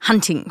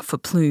 hunting for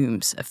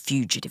plumes of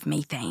fugitive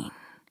methane.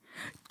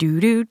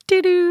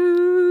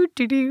 Do-do-do-do,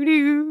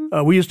 do-do-do.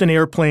 We used an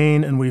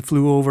airplane, and we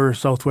flew over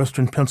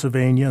southwestern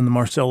Pennsylvania in the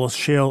Marcellus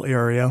Shale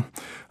area.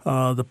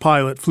 The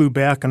pilot flew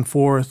back and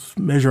forth,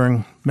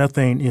 measuring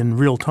methane in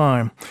real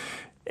time.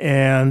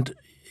 And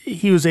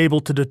he was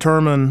able to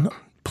determine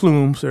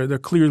plumes, they're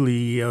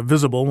clearly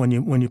visible when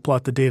you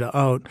plot the data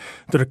out,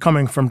 that are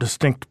coming from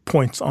distinct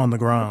points on the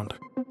ground.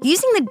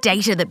 Using the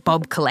data that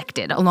Bob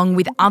collected, along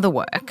with other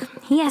work,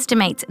 he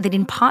estimates that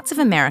in parts of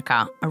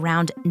America,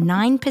 around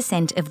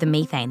 9% of the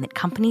methane that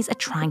companies are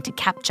trying to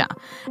capture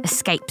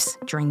escapes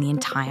during the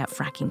entire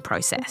fracking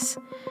process.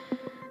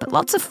 But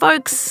lots of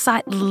folks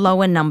cite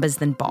lower numbers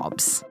than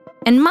Bob's.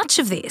 And much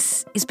of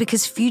this is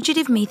because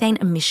fugitive methane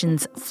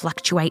emissions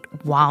fluctuate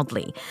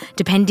wildly,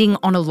 depending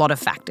on a lot of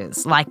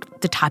factors,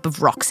 like the type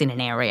of rocks in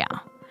an area.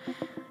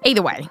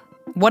 Either way,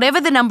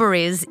 whatever the number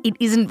is, it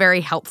isn't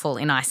very helpful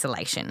in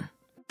isolation.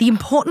 The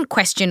important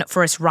question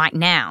for us right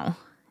now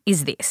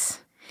is this.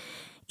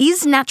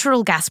 Is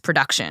natural gas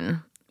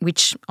production,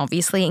 which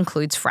obviously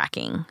includes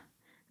fracking,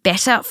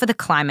 better for the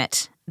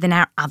climate than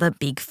our other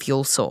big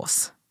fuel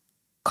source,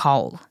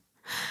 coal?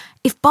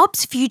 If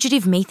Bob's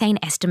fugitive methane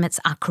estimates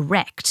are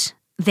correct,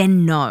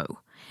 then no,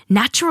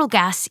 natural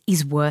gas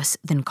is worse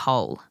than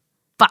coal.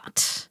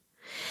 But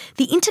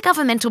the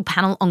Intergovernmental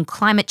Panel on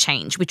Climate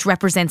Change, which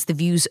represents the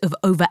views of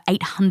over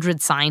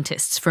 800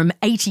 scientists from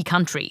 80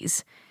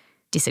 countries,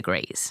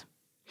 disagrees.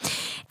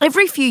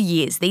 Every few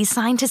years, these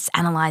scientists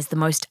analyse the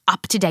most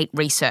up-to-date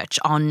research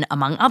on,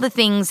 among other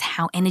things,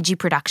 how energy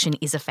production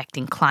is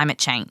affecting climate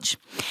change.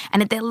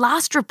 And at their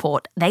last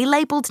report, they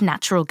labelled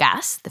natural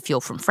gas, the fuel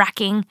from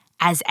fracking,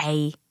 as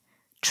a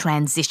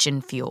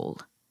transition fuel.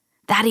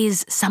 That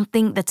is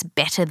something that's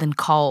better than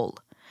coal.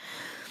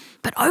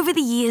 But over the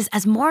years,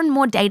 as more and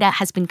more data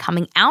has been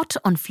coming out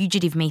on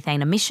fugitive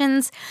methane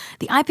emissions,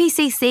 the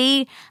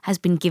IPCC has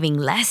been giving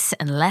less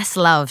and less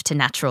love to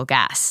natural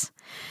gas.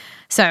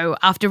 So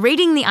after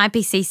reading the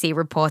IPCC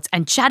reports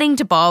and chatting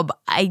to Bob,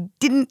 I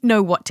didn't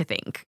know what to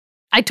think.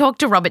 I talked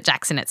to Robert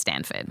Jackson at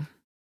Stanford.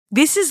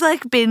 This has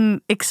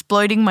been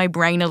exploding my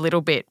brain a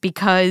little bit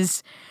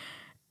because,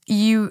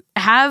 you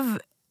have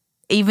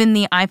even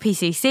the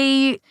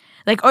IPCC,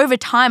 like over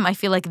time, I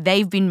feel like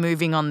they've been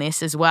moving on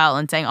this as well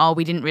and saying, oh,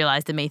 we didn't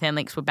realize the methane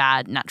leaks were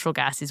bad. Natural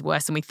gas is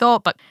worse than we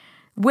thought. But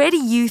where do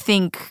you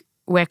think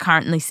we're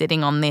currently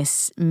sitting on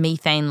this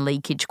methane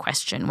leakage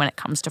question when it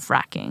comes to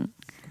fracking?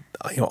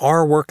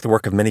 Our work, the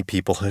work of many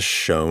people, has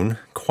shown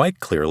quite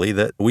clearly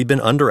that we've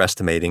been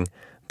underestimating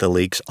the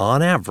leaks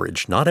on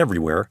average, not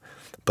everywhere,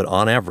 but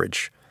on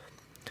average.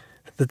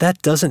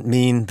 That doesn't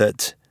mean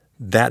that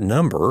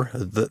number,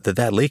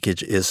 that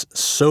leakage is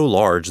so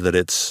large that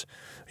it's,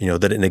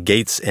 that it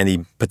negates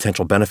any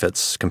potential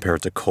benefits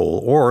compared to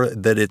coal, or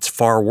that it's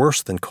far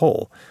worse than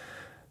coal.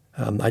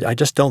 I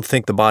just don't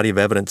think the body of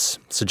evidence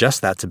suggests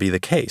that to be the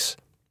case.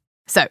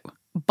 So,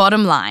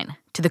 bottom line,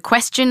 to the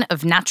question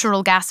of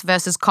natural gas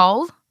versus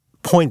coal?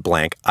 Point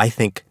blank, I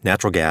think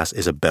natural gas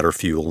is a better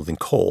fuel than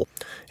coal.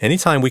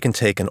 Anytime we can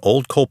take an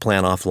old coal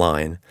plant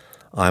offline,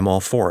 I'm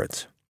all for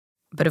it.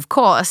 But of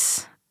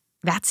course,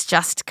 that's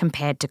just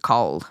compared to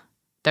coal.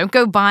 Don't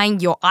go buying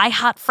your I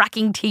Heart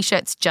Fracking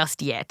t-shirts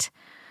just yet.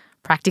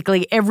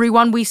 Practically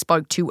everyone we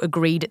spoke to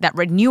agreed that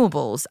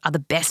renewables are the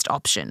best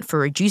option for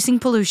reducing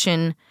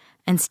pollution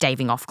and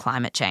staving off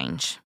climate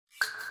change.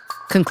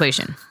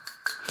 Conclusion.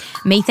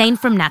 Methane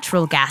from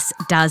natural gas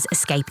does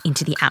escape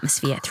into the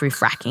atmosphere through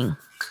fracking,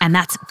 and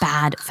that's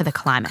bad for the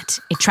climate.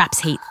 It traps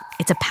heat.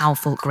 It's a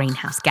powerful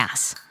greenhouse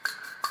gas.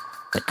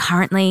 But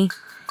currently,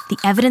 the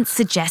evidence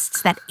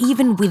suggests that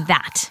even with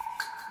that,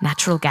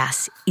 natural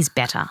gas is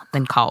better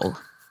than coal,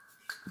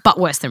 but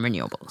worse than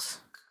renewables.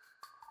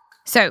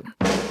 So,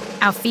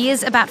 our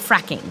fears about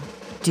fracking,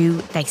 do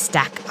they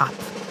stack up?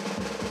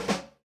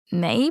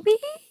 Maybe?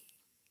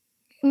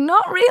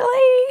 Not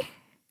really?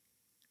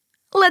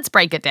 Let's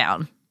break it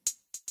down.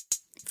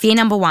 Fear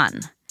number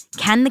 1.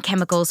 Can the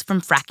chemicals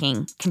from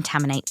fracking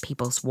contaminate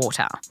people's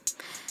water?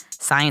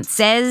 Science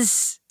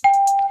says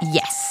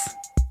yes,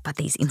 but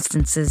these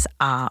instances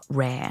are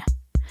rare.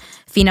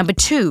 Fear number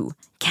 2.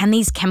 Can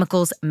these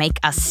chemicals make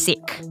us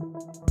sick?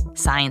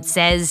 Science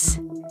says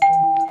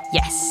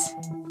yes,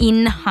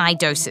 in high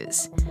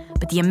doses,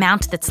 but the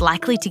amount that's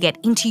likely to get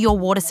into your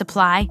water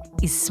supply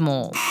is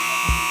small.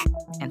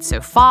 And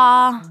so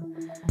far,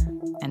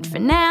 and for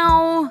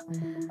now,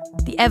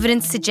 the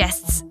evidence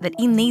suggests that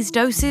in these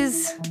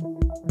doses,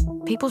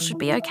 people should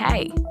be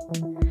okay.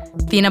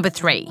 Fear number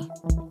 3.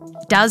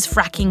 Does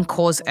fracking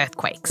cause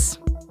earthquakes?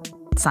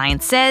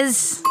 Science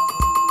says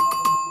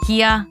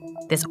here,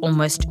 there's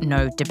almost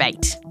no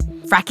debate.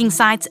 Fracking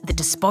sites that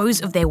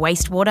dispose of their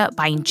wastewater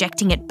by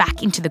injecting it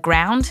back into the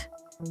ground,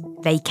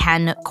 they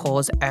can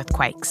cause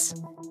earthquakes.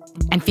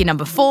 And fear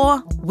number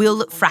 4,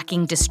 will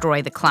fracking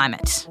destroy the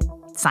climate?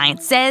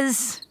 Science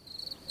says,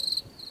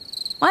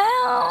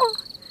 well,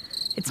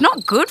 it's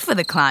not good for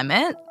the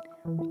climate.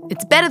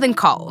 It's better than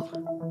coal.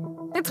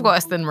 It's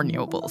worse than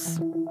renewables.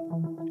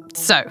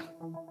 So,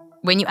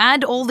 when you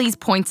add all these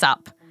points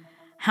up,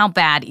 how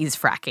bad is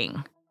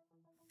fracking?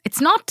 It's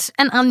not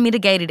an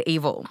unmitigated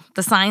evil.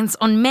 The science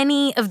on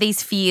many of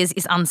these fears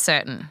is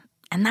uncertain.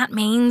 And that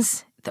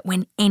means that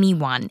when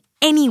anyone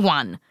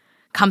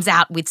comes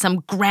out with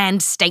some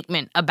grand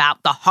statement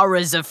about the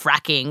horrors of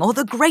fracking or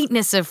the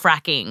greatness of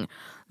fracking,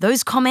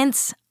 those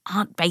comments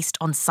aren't based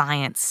on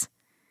science.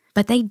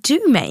 But they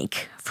do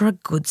make for a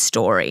good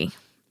story.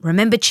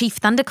 Remember Chief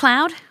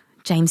Thundercloud,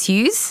 James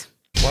Hughes?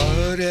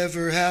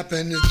 Whatever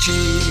happened to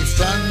Chief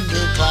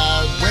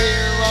Thundercloud?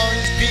 Where are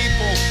his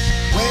people?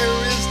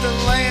 Where is the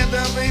land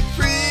of the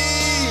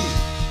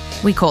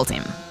free? We called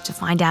him to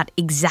find out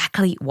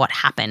exactly what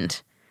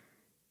happened.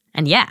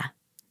 And yeah,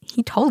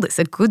 he told us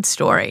a good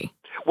story.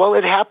 Well,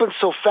 it happened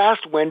so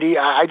fast, Wendy.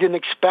 I didn't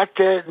expect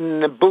it,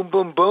 and boom,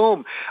 boom,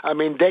 boom. I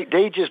mean,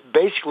 they just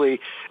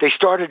basically, they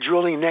started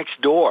drilling next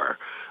door,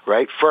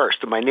 right, first,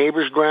 to my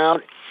neighbor's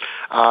ground.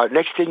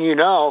 Next thing you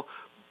know,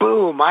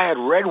 boom, I had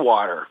red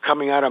water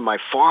coming out of my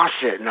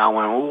faucet, and I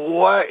went,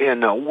 what in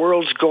the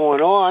world's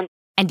going on?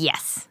 And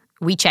yes,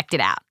 we checked it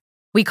out.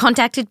 We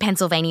contacted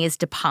Pennsylvania's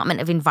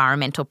Department of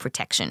Environmental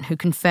Protection, who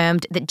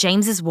confirmed that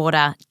James's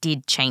water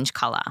did change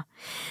colour.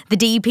 The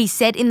DEP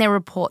said in their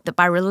report that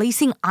by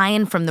releasing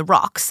iron from the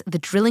rocks, the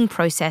drilling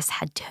process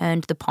had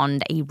turned the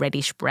pond a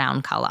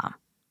reddish-brown colour.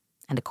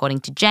 And according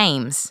to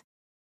James,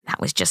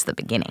 that was just the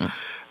beginning.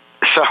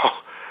 So,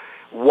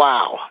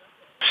 wow.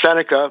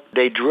 Seneca,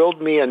 they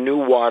drilled me a new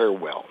water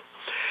well.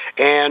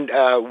 And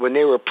when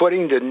they were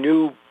putting the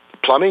new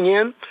plumbing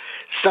in,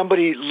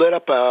 somebody lit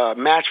up a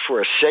match for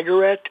a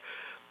cigarette.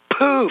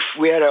 Poof!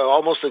 We had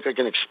almost like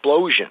an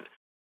explosion.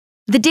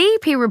 The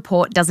DEP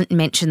report doesn't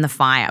mention the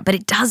fire, but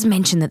it does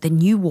mention that the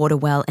new water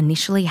well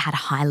initially had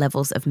high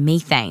levels of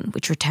methane,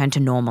 which returned to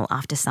normal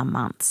after some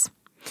months.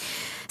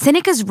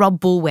 Seneca's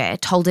Rob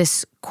Bulware told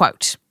us,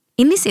 quote,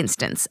 in this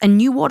instance, a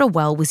new water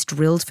well was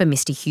drilled for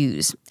Mr.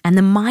 Hughes, and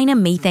the minor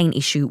methane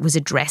issue was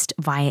addressed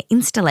via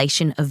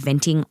installation of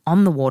venting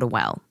on the water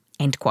well,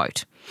 end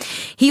quote.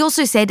 He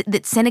also said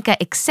that Seneca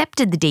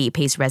accepted the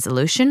DEP's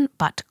resolution,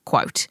 but,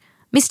 quote,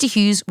 Mr.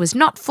 Hughes was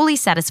not fully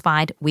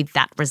satisfied with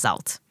that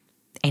result,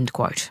 end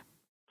quote.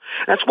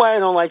 That's why I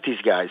don't like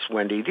these guys,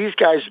 Wendy. These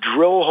guys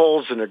drill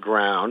holes in the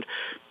ground,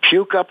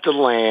 puke up the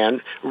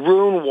land,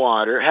 ruin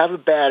water, have a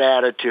bad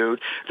attitude.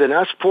 Then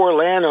us poor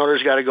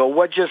landowners got to go,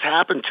 what just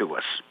happened to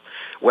us?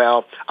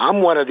 Well,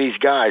 I'm one of these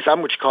guys.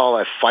 I'm what you call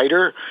a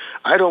fighter.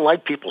 I don't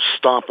like people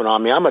stomping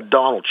on me. I'm a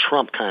Donald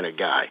Trump kind of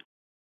guy.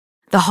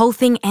 The whole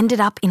thing ended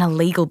up in a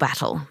legal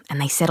battle, and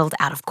they settled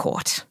out of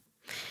court.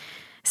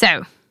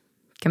 So,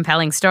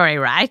 compelling story,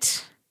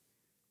 right?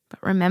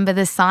 But remember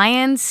the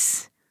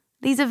science?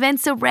 These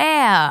events are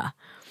rare.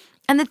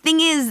 And the thing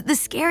is, the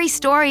scary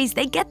stories,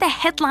 they get the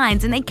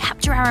headlines and they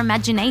capture our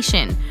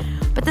imagination.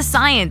 But the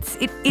science,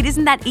 it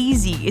isn't that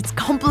easy. It's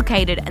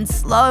complicated and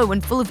slow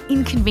and full of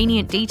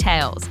inconvenient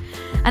details.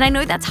 And I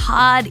know that's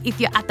hard if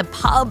you're at the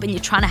pub and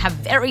you're trying to have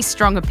very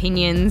strong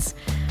opinions,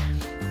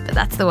 but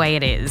that's the way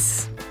it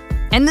is.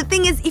 And the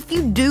thing is, if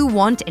you do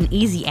want an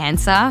easy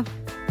answer,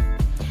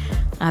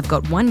 I've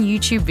got one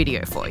YouTube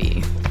video for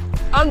you.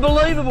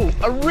 Unbelievable!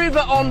 A river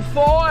on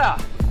fire!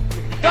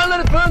 Don't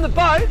let it burn the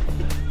boat!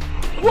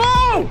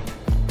 Whoa!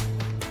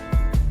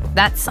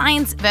 That's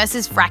Science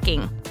versus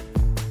Fracking.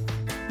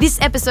 This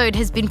episode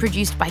has been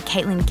produced by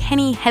Caitlin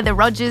Kenny, Heather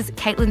Rogers,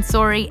 Caitlin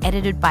Sori,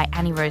 edited by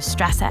Annie Rose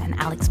Strasser and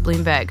Alex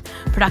Bloomberg.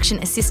 Production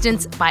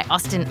assistance by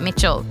Austin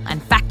Mitchell,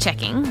 and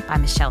fact-checking by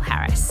Michelle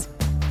Harris.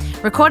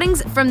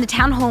 Recordings from the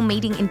town hall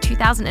meeting in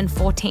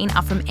 2014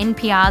 are from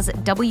NPR's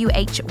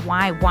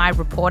WHYY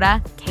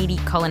reporter, Katie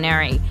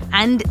Colineri,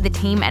 and the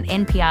team at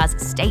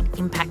NPR's State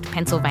Impact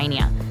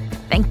Pennsylvania.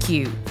 Thank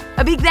you.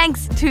 A big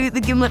thanks to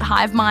the Gimlet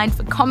Hive Mind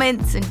for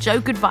comments and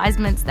joke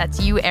advisements. That's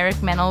you,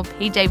 Eric Mennel,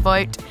 PJ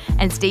Vogt,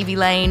 and Stevie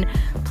Lane,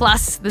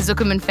 plus the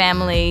Zuckerman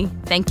family.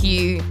 Thank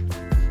you.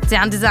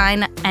 Sound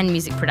design and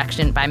music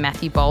production by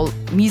Matthew Boll.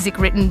 Music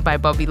written by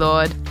Bobby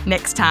Lord.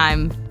 Next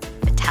time,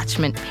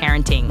 attachment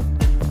parenting.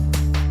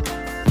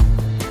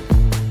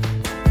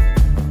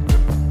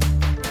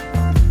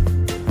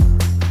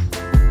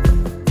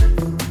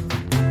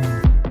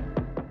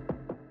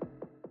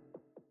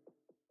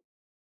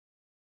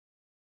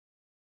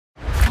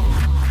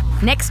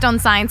 Next on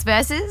Science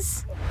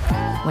Versus,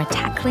 we're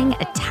tackling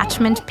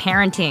attachment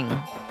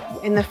parenting.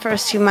 In the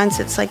first few months,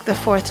 it's like the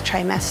fourth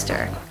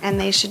trimester, and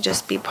they should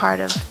just be part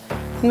of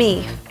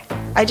me.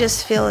 I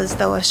just feel as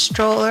though a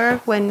stroller,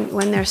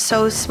 when they're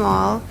so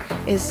small,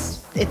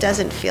 it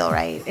doesn't feel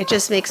right. It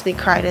just makes me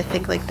cry to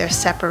think like they're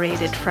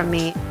separated from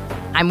me.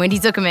 I'm Wendy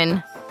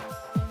Zuckerman.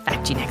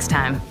 Fact you next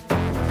time.